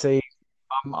 See,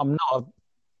 I'm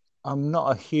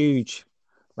not a huge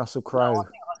Russell Crowe. No,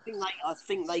 I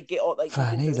think they get on.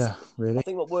 Fan either, really. I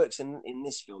think what works in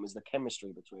this film is the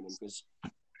chemistry between them, because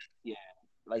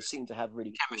they seem to have really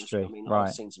good chemistry. I mean,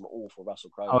 I've seen some awful Russell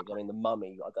Crowe. I mean, The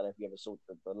Mummy. I don't know if you ever saw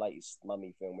the latest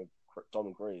Mummy film with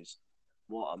Tom Cruise.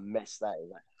 What a mess that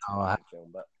is! That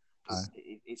film, but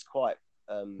it's quite.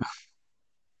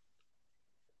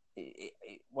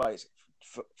 It's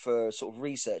for sort of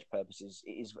research purposes,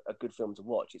 it is a good film to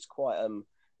watch. It's quite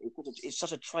it's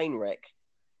such a train wreck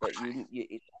that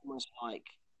it's almost like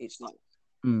it's like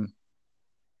I don't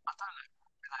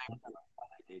know.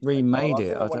 Remade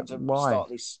it. I don't know why. Start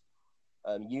this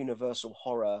universal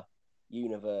horror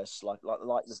universe, like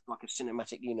a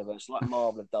cinematic universe, like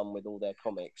Marvel have done with all their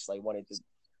comics. They wanted to.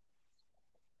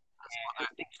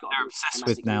 It's got they're obsessed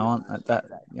with now, aren't they? That,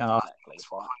 exactly, you know, exactly.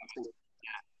 But I think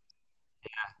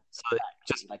so it's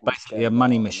just they can just basically churn a it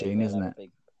money out and then machine, they'll isn't have it? a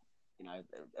big, you know,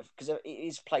 because it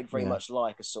is played very Yeah. much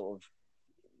like a sort of,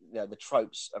 you know, the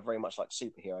tropes are very much like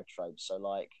superhero tropes. So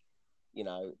like, you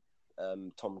know,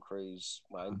 Tom Cruise,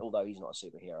 well, although he's not a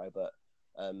superhero, but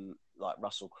like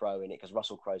Russell Crowe in it, because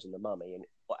Russell Crowe's in The Mummy, and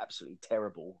absolutely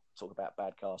terrible. Talk about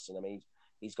bad casting. I mean,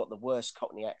 he's got the worst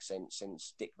Cockney accent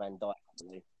since Dick Van Dyke.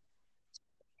 Really.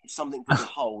 It's something to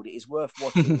behold. It is worth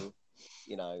watching,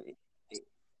 you know,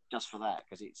 just for that,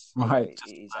 because it's you know, Right.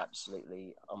 it is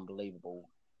absolutely unbelievable.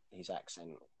 His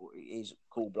accent, it is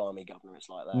cool, blimey, governor. It's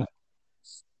like that.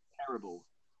 It's terrible.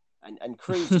 And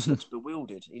Cruise just looks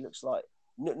bewildered. He looks like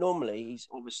normally he's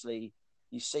obviously,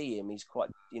 you see him, he's quite,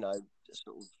 you know,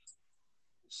 sort of,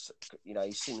 you know,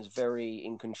 he seems very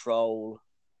in control,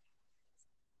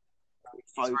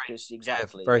 focused,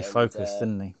 exactly. Yeah, very and, focused,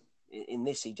 isn't he? in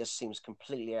this, he just seems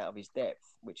completely out of his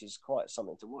depth, which is quite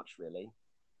something to watch, really.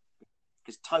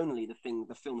 Because tonally, the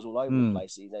film's all over the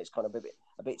place. You know, it's kind of a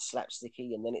bit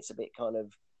slapsticky, and then it's a bit kind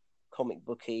of comic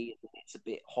booky, and it's a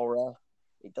bit horror.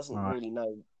 It doesn't really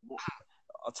know what.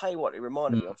 I'll tell you what it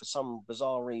reminded me of for some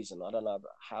bizarre reason. I don't know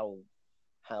how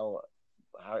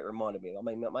it reminded me of. I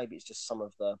mean, maybe it's just some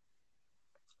of the.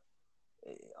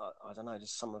 I don't know,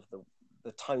 just some of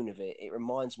the tone of it. It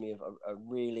reminds me of a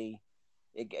really.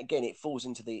 Again, it falls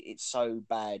into the "it's so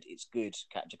bad, it's good"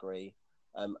 category.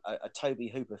 A Toby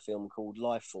Hooper film called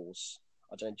Life Force.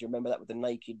 I don't know. Do you remember that with the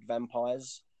naked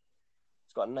vampires?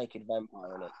 It's got a naked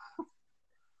vampire in it.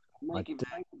 Naked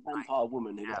vampire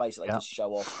woman who basically just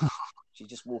show off. She's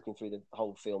just walking through the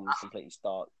whole film completely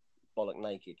stark, bollock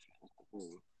naked.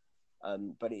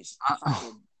 But it's such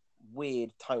a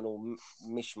weird tonal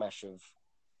mishmash of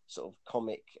sort of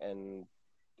comic and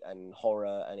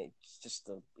horror, and it's just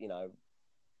you know,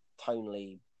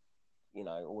 tonally, you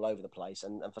know, all over the place.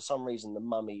 And for some reason, The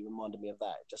Mummy reminded me of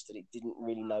that. Just that it didn't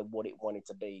really know what it wanted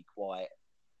to be quite.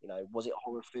 You know, was it a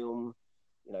horror film?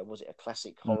 You know, was it a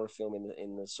classic horror film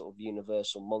in the sort of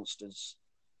Universal monsters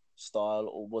style,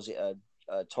 or was it a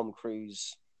Tom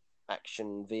Cruise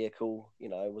action vehicle? You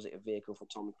know, was it a vehicle for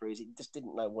Tom Cruise? It just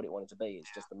didn't know what it wanted to be.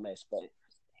 It's just a mess, but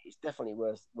it's definitely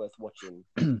worth watching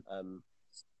on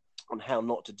how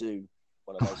not to do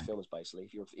one of those films. Basically,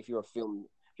 if you're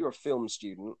a film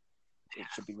student, it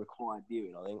should be required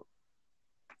viewing, I think.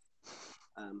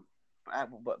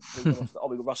 But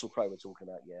we got Russell Crowe we're talking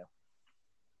about, yeah.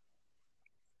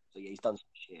 So yeah, he's done some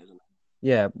shit, hasn't he?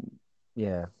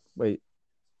 Yeah. Wait,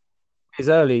 his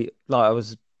early, like, I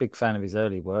was a big fan of his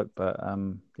early work, but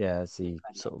yeah, as he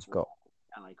sort of got,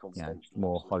 you know,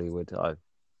 more Hollywood, I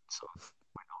sort of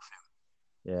went off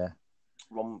him.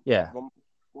 Yeah.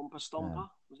 Romper Stomper,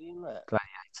 was he in that?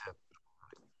 Gladiator.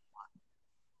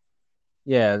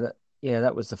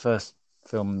 That was the first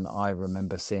film that I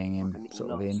remember seeing him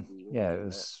sort of in. Yeah,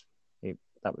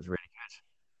 that was really good.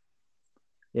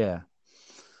 Yeah.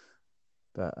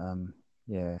 But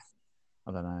yeah,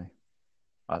 I don't know.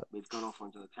 We've gone off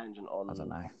onto the tangent on, I don't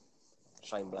know,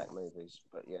 Shane Black movies,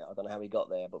 but yeah, I don't know how we got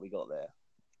there, but we got there.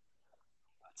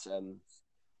 But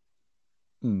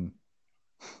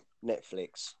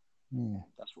Netflix. Yeah.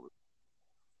 That's what.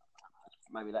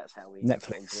 Maybe that's how we Netflix.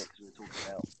 got into it, because we were talking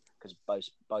about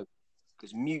both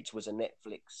because Mute was a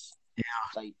Netflix. Yeah.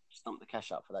 They stumped the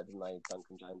cash up for that, didn't they,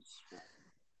 Duncan Jones?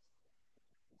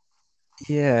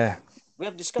 Yeah. We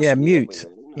have discussed. Yeah, Mute.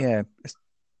 Really, yeah.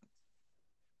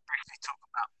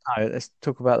 Let's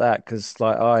talk about that, because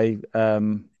like I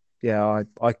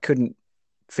couldn't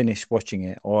finish watching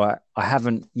it, or I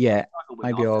haven't yet.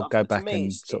 Maybe I'll go back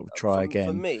and sort of try again.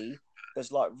 For me,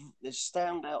 there's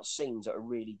standout scenes that are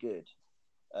really good.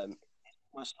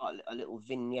 Almost like a little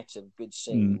vignette of good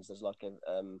scenes. There's like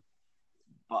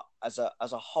but as a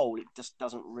whole, it just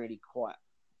doesn't really quite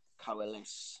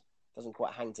coalesce. Doesn't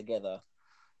quite hang together.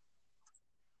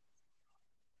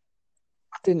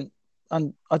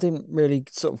 I didn't really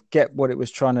sort of get what it was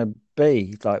trying to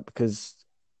be like, because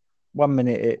one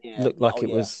minute it looked like it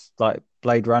was like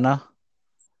Blade Runner,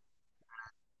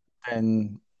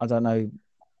 and I don't know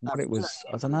what it was.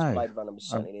 I don't know. Blade Runner was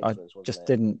certainly an influence, wasn't just it?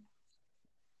 didn't.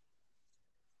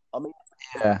 I mean,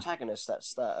 the protagonist,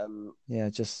 that's that.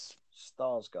 Just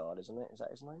Skarsgård, isn't it? Is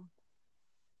that his name?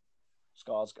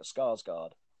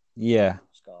 Skarsgård. Yeah.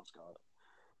 Skarsgård.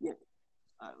 Yeah.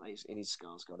 It is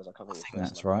Skarsgård, as I can't think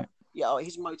that's right. Yeah,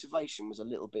 his motivation was a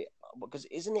little bit, because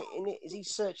isn't it in it? Is he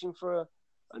searching for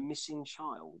a missing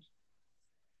child?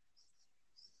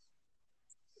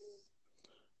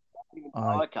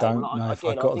 I don't know if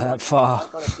I got that far. I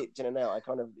kind of dipped in and out. I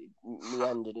kind of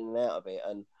meandered in and out of it,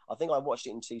 and I think I watched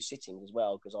it in 2 sittings as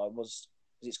well, because I was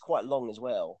because it's quite long as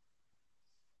well.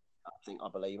 I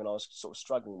believe, and I was sort of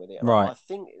struggling with it. And Right. I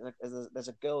think there's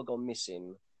a girl gone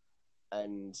missing,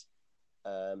 and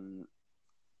I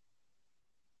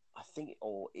think,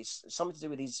 or it's something to do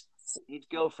with his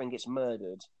girlfriend gets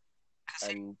murdered,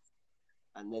 and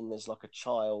then there's like a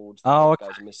child Oh, that okay.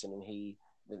 goes missing, and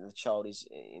the child is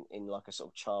in like a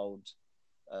sort of child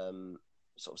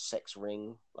sort of sex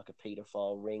ring, like a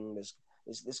paedophile ring. There's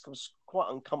quite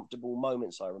uncomfortable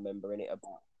moments I remember in it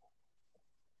about.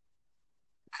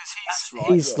 That's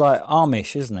right, He's yeah. like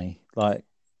Amish, isn't he? Like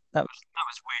that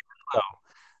was weird as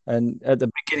well. And at the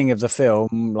beginning of the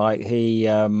film, like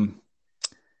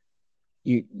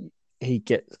you he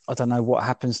gets, I don't know what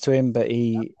happens to him, but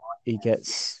he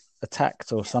gets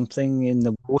attacked or something in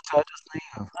the water, doesn't he?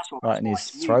 Or That's right. right, That's and why his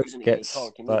it's mute, throat isn't it? And he gets,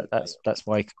 can't but communicate. that's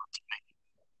why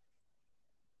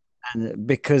and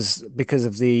because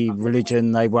of the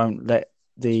religion, they won't let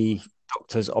the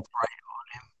doctors operate.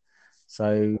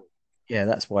 So yeah,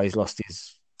 that's why he's lost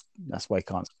his. That's why he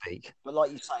can't speak. But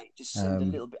like you say, it just seemed a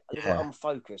little Yeah,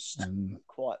 unfocused.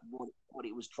 Quite what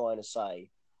it was trying to say.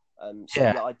 So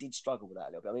yeah, yeah, I did struggle with that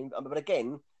a little bit. I mean, but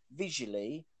again,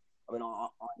 visually, I mean,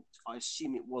 I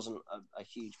assume it wasn't a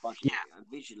huge budget. yeah.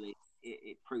 Visually,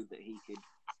 it proved that he could,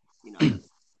 you know,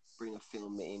 bring a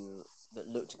film in that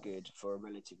looked good for a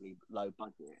relatively low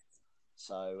budget.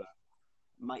 So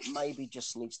maybe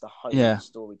just needs to hone Yeah. the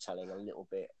storytelling a little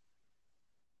bit,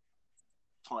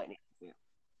 tighten it a bit.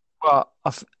 Well,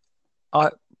 I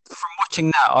from watching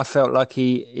that, I felt like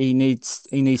he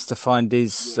needs to find Yeah,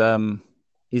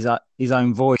 his own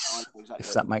I voice, know exactly if what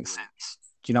you that mean. makes sense.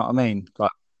 Do you know what I mean?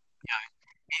 Like,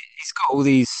 he's got all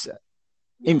these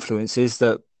Yeah, influences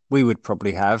that we would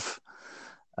probably have,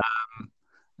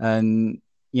 and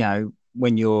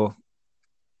when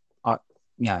I,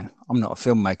 I'm not a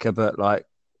filmmaker, but like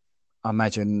I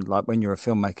imagine, like when you're a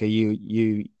filmmaker,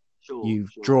 sure, you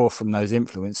sure. draw from those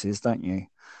influences, don't you?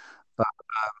 But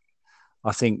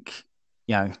I think,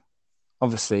 you know,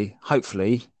 obviously,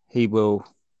 hopefully, he will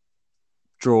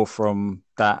draw from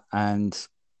that, and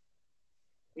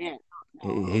Yeah,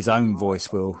 no, I his think you're own right. voice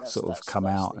I think will sort of come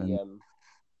that's out. the And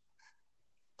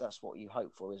that's what you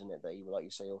hope for, isn't it? That you, like you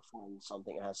say, you'll find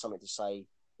something that has something to say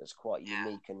that's quite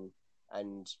unique and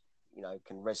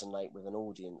can resonate with an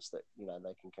audience that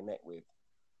they can connect with.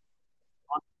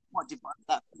 I did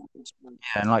that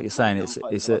yeah, and like you're saying,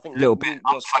 unfocused, it's and I a think little bit Mute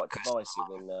was quite unfocused, divisive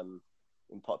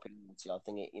in popularity. I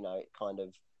think it kind of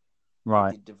it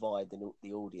right? did divide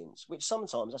the audience, which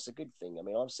sometimes that's a good thing. I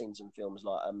mean, I've seen some films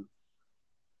like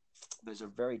there's a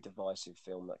very divisive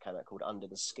film that came out called Under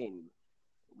the Skin,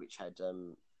 which had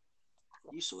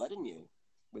you saw that, didn't you?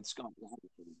 With Scarlett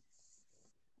Johansson.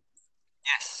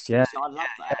 Yes, yeah, See, I love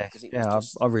that yeah, because it was yeah.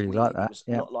 just I really like weird. It that. was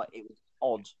Yeah, not like it was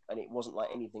odd, and it wasn't like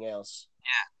anything else.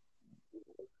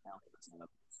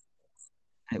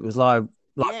 it was like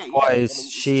Yeah, why yeah. I is mean,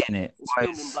 she in it? it's Why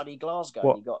filmed in is bloody Glasgow, and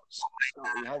what? you got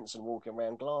Scarlett Johansson walking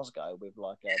around Glasgow with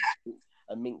like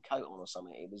a mink coat on or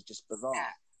something. It was just bizarre.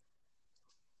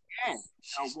 Yeah,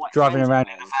 a white Driving transit around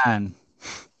in van, a van.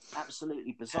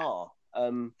 absolutely bizarre.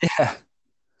 Yeah,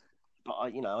 But I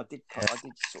did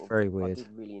sort of, very I weird. did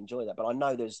really enjoy that. But I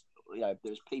know there's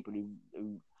people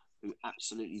who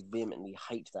absolutely vehemently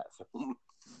hate that film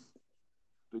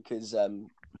because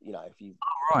if you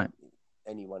Right.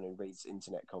 anyone who reads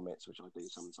internet comments, which I do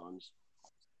sometimes,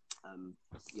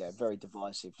 yeah, very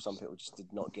divisive. Some people just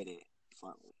did not get it. It's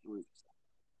like,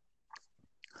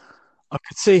 I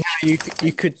could see how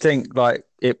you could think like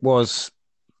it was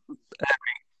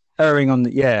erring on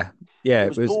the it it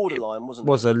was it borderline, wasn't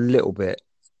was it? a little bit.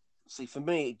 See, for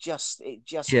me, it just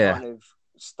Yeah, kind of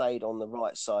stayed on the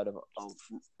right side of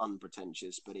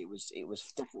unpretentious, but it was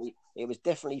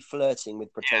definitely flirting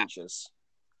with pretentious.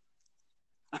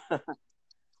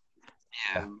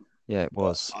 yeah, Um, yeah, it but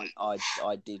was.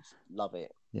 I did love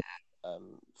it. Yeah,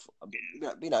 But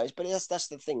that's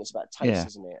the thing. It's about taste, yeah,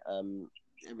 isn't it?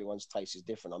 Everyone's taste is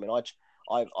different. I mean,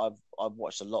 I've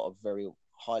watched a lot of very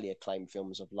highly acclaimed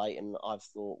films of late, and I've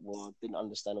thought, well, I didn't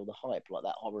understand all the hype, like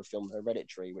that horror film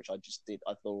Hereditary, which I just did.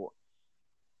 I thought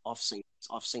I've seen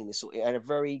this. It had a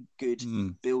very good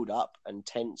mm, build up and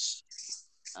tense,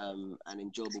 and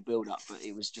enjoyable build up, but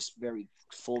it was just very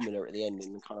formula at the end,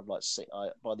 and kind of like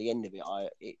by the end of it,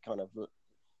 it kind of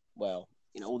well,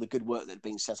 all the good work that had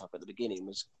been set up at the beginning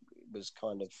was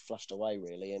kind of flushed away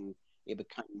really, and it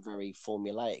became very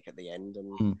formulaic at the end,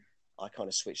 and mm, I kind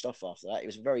of switched off after that. It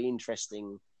was a very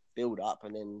interesting build up,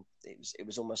 and then it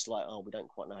was almost like, oh, we don't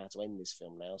quite know how to end this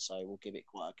film now, so we'll give it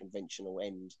quite a conventional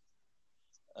end,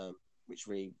 which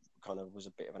really kind of was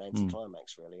a bit of an mm.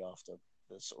 anticlimax really after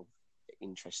the sort of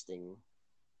interesting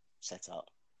setup.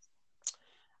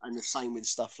 And the same with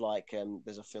stuff like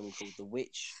there's a film called The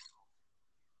Witch,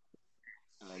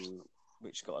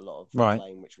 which got a lot of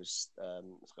acclaim, which was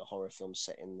it's got a horror film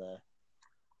set in the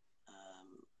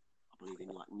I believe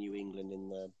in like New England in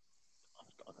the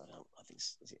I don't know, I think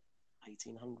is it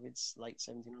 1800s, late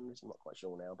 1700s, I'm not quite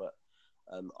sure now, but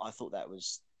I thought that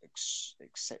was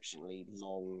exceptionally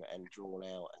long and drawn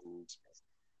out and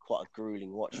quite a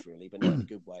grueling watch, really, but not in a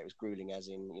good way. It was grueling as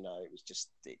in, you know,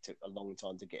 it took a long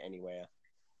time to get anywhere.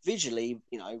 Visually,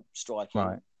 you know, striking,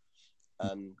 right.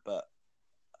 But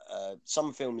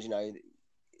some films, you know,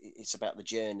 it's about the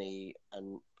journey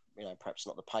and, you know, perhaps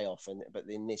not the payoff. But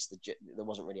in this, there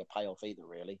wasn't really a payoff either,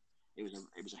 really. It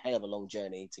was a hell of a long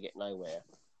journey to get nowhere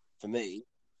for me.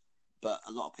 But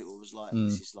a lot of people was like,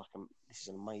 this is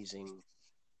an amazing,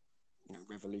 you know,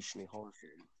 revolutionary horror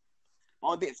film.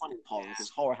 I'm a bit funny with horror because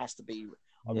horror has to be.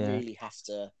 I really have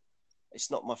to. It's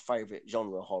not my favourite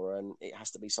genre, horror, and it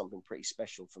has to be something pretty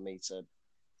special for me to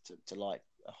like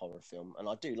a horror film. And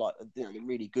I do like, you know, the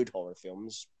really good horror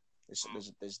films. There's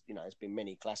you know, there's been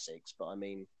many classics, but I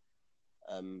mean,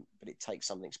 but it takes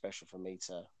something special for me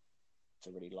to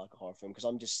really like a horror film because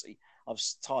I'm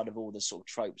tired of all the sort of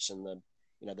tropes and the,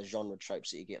 you know, the genre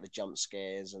tropes that you get, the jump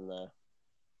scares and the,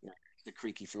 you know, the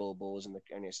creaky floorboards and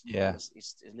it's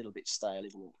a little bit stale,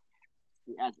 isn't it?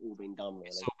 It has all been done, really.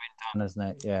 It's all been done, hasn't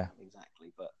it? Yeah.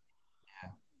 Exactly. But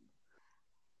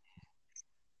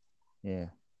yeah.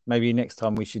 Maybe next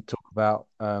time we should talk about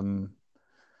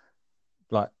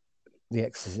like The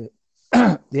Exorcist,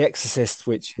 The Exorcist,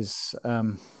 which is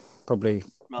probably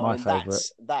my favourite.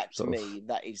 That to me,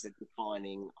 that is the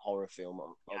defining horror film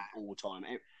of all time.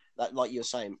 That, like you're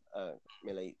saying,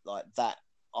 Millie, like that.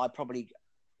 I probably,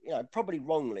 you know, probably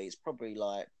wrongly, it's probably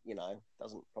like, you know,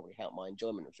 doesn't probably help my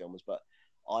enjoyment of films, but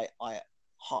I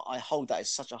hold that as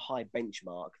such a high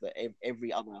benchmark that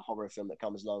every other horror film that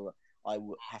comes along, I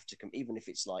would have to even if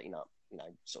it's like, you know,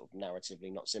 sort of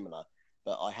narratively not similar,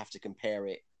 but I have to compare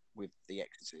it with The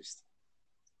Exorcist.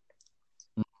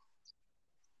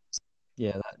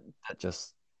 Yeah, that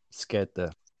just scared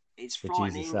the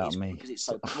Jesus out of me because it's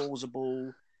so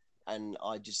plausible. And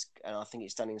I think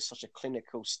it's done in such a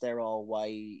clinical, sterile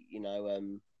way. You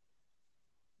know,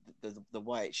 the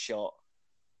way it's shot,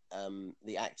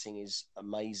 the acting is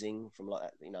amazing. From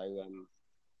like, you know,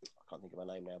 I can't think of her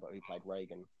name now, but who played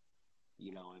Reagan?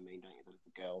 You know what I mean, don't you?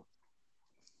 The girl.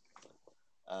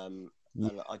 And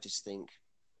I just think,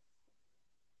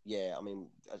 yeah, I mean,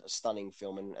 a stunning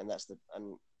film, and that's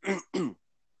and.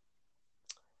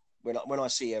 When I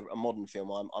see a modern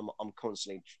film, I'm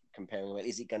constantly comparing.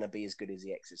 Is it going to be as good as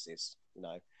The Exorcist? You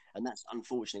know, and that's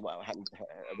unfortunately what happened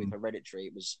with Hereditary.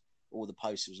 It was all the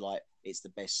posters like it's the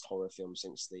best horror film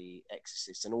since The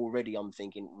Exorcist, and already I'm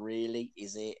thinking, really,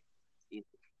 is it?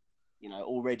 You know,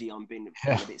 already I'm being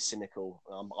a bit cynical.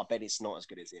 I bet it's not as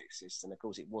good as The Exorcist, and of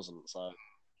course it wasn't. So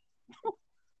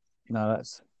no,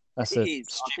 that's a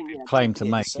stupid claim to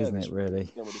make, isn't it? Really,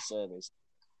 film with a service.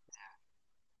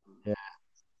 Yeah.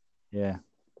 Yeah.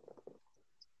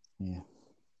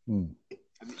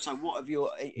 So, what have you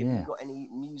got any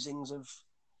musings of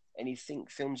anything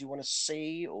films you want to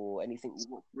see, or anything you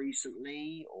watched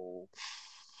recently, or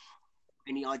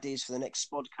any ideas for the next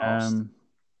podcast?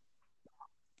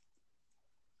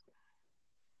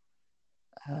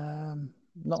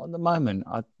 Not at the moment.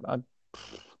 I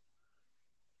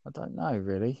don't know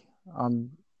really.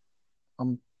 I'm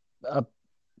a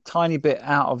tiny bit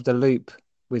out of the loop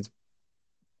with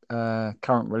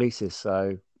current releases,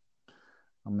 so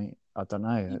I mean, I don't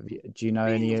know. Do you know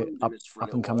any up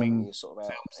and coming films?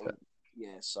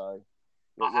 Yeah, so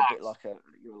you're a bit like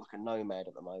a nomad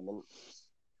at the moment.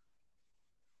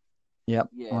 Yep,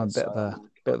 yeah, I'm a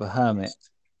bit of a hermit.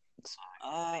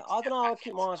 I don't know.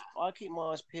 I keep my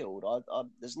eyes peeled.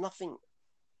 There's nothing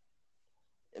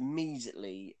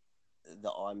immediately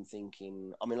that I'm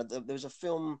thinking. I mean, there was a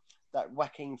film, that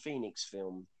Joaquin Phoenix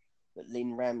film that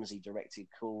Lynn Ramsey directed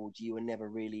called "You Were Never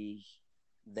Really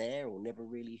There" or "Never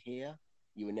Really Here."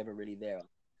 You were never really there.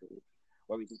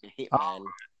 Where he's like a hitman.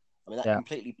 I mean, that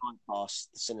completely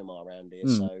bypassed the cinema around here.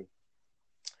 So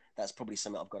that's probably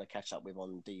something I've got to catch up with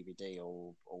on DVD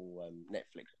or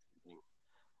Netflix.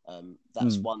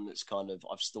 That's one that's kind of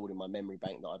I've stored in my memory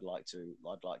bank that I'd like to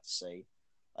see.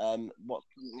 What's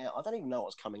coming out? I don't even know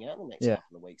what's coming out in the next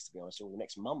couple of weeks, to be honest, or the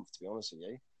next month, to be honest with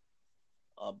you.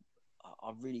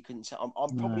 I really couldn't tell.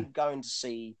 I'm probably going to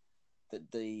see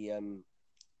the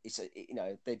it's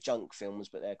they're junk films,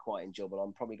 but they're quite enjoyable.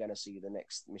 I'm probably going to see the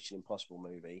next Mission Impossible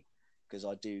movie because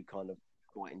I do kind of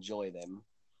quite enjoy them.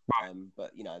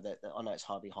 But you know, I know it's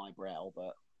hardly highbrow,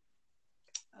 but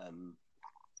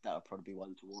that would probably be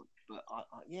one to watch. But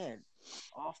yeah,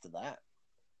 after that,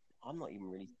 I'm not even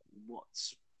really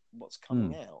what's Mm.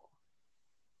 coming out.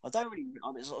 I don't really.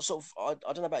 I mean, sort of. I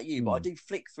don't know about you, but I Mm. do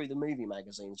flick through the movie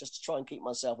magazines just to try and keep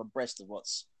myself abreast of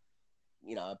what's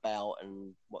about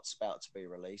and what's about to be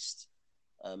released.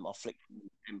 I flick through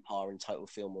Empire and Total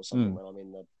Film or something Mm. when I'm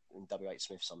in WH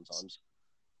Smith sometimes.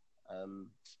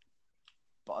 Um,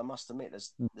 but I must admit,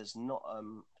 Mm. there's not.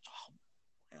 What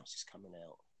else is coming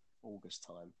out? August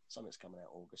time. Something's coming out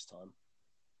August time.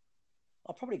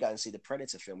 I'll probably go and see the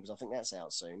Predator film because I think that's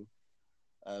out soon.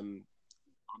 Um,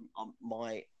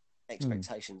 my Mm.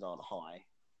 expectations aren't high,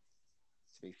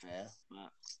 to be fair,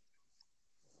 but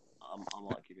I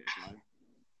might give it a go.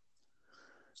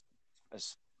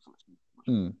 As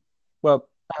Mm. Well,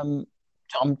 um,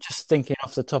 I'm just thinking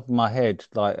off the top of my head,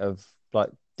 like of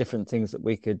like different things that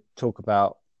we could talk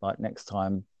about, like next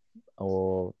time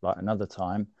or like another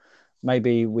time.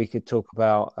 Maybe we could talk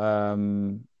about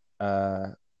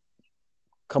uh,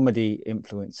 comedy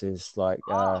influences, like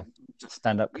oh,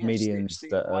 stand-up yeah, comedians steer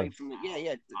that away have, from the yeah,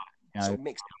 you know, sort of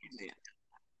mixed up, isn't it?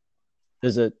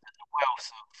 there's a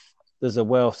there's a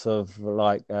wealth of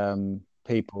like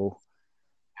people,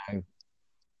 you know,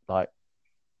 like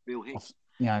Bill Hicks.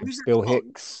 Who's that? Bill Oh,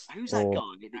 Hicks who's that or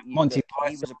guy that you Monty that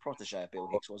he Python. was a protege of Bill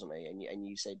Hicks, wasn't he? And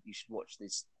you said you should watch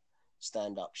this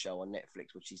stand-up show on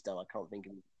Netflix, which he's done. I can't think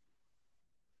of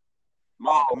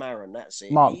Mark Maron. That's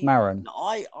it. Mark He, Maron.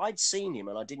 I'd seen him,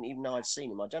 and I didn't even know I'd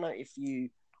seen him. I don't know if you.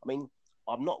 I mean,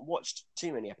 I've not watched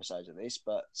too many episodes of this,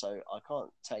 but so I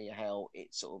can't tell you how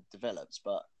it sort of develops.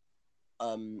 But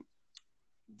um,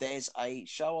 there's a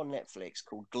show on Netflix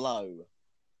called Glow,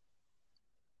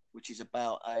 which is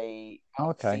about a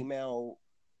Okay. female.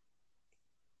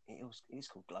 It is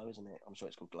called Glow, isn't it? I'm sure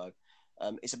it's called Glow.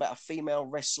 It's about a female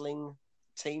wrestling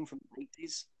team from the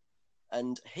 80s,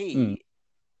 and Mm.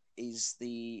 he's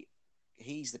the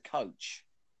coach.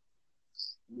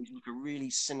 He's like a really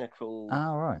cynical.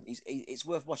 All right. It's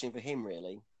worth watching for him,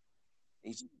 really.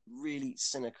 He's really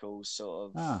cynical, sort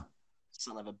of Ah.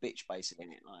 son of a bitch, basically.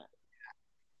 In it, like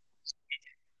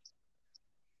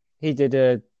He did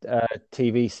a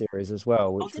TV series as well,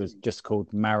 oh, which didn't was he? just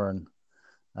called Maron,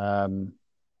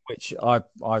 which I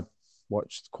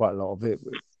watched quite a lot of it.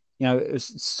 You know, it was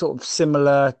sort of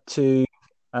similar to.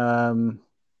 Um,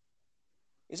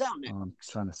 Is that on I'm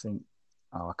Netflix? trying to think.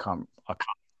 Oh, I can't.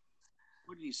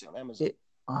 What did you see on Amazon? It.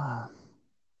 Uh,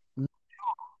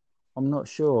 I'm not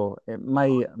sure. It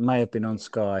may have been on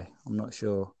Sky. I'm not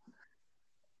sure.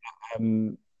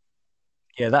 Um,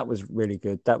 yeah, that was really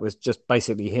good. That was just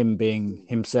basically him being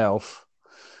himself,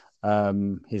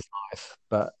 his life.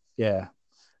 But yeah,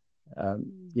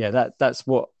 yeah, that's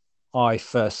what I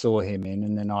first saw him in,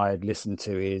 and then I listened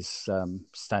to his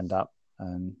stand up,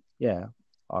 and yeah,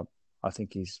 I I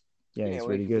think Yeah, he's well,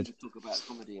 really if we good. could talk about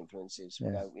comedy influences,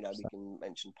 Yeah, we so, can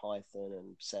mention Python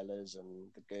and Sellers and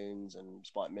the Goons and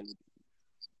Spike Miller.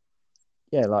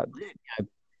 yeah, like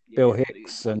Bill Yeah,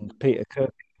 Hicks and Peter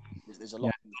Cook, there's a you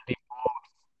lot. know,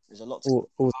 There's a lot to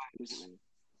all isn't there?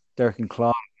 Derek and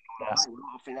Clark, all that. Right, well,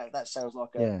 I think that sounds like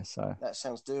Yeah, so that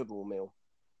sounds doable, Mill.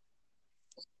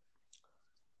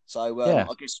 So yeah,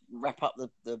 I guess wrap up the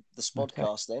okay.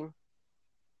 spodcast then.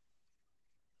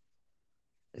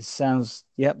 It sounds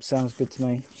good to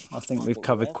me. I think I we've think we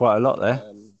covered have. quite a lot there.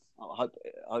 I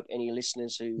hope any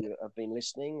listeners who have been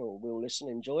listening or will listen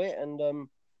enjoy it, and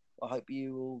I hope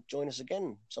you will join us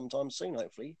again sometime soon.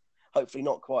 Hopefully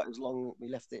not quite as long. We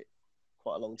left it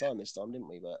quite a long time this time, didn't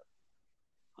we? But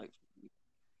hopefully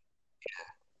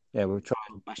Yeah, we'll try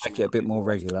we'll and bash them make it a out a bit bit more more often.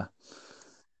 regular.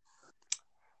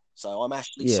 So I'm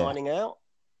Ashley Yeah. signing out.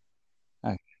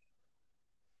 Okay.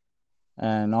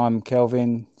 And I'm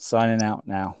Kelvin signing out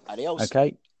now. Adios.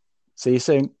 Okay. See you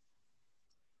soon.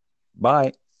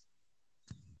 Bye.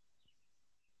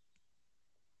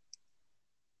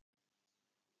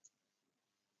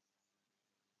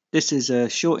 This is a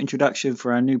short introduction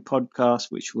for our new podcast,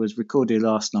 which was recorded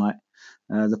last night.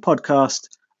 The podcast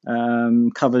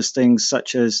covers things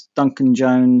such as Duncan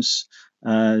Jones'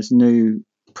 new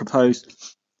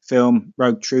proposed film,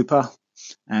 Rogue Trooper,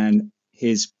 and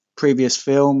his previous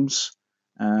films.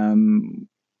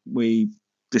 We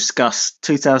discussed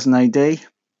 2000 AD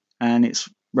and its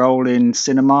role in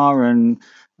cinema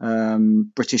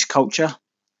and British culture,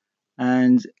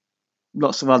 and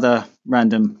lots of other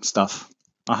random stuff.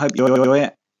 I hope you enjoy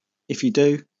it. If you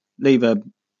do, leave a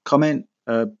comment,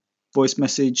 a voice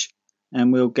message,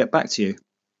 and we'll get back to you.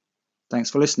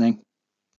 Thanks for listening.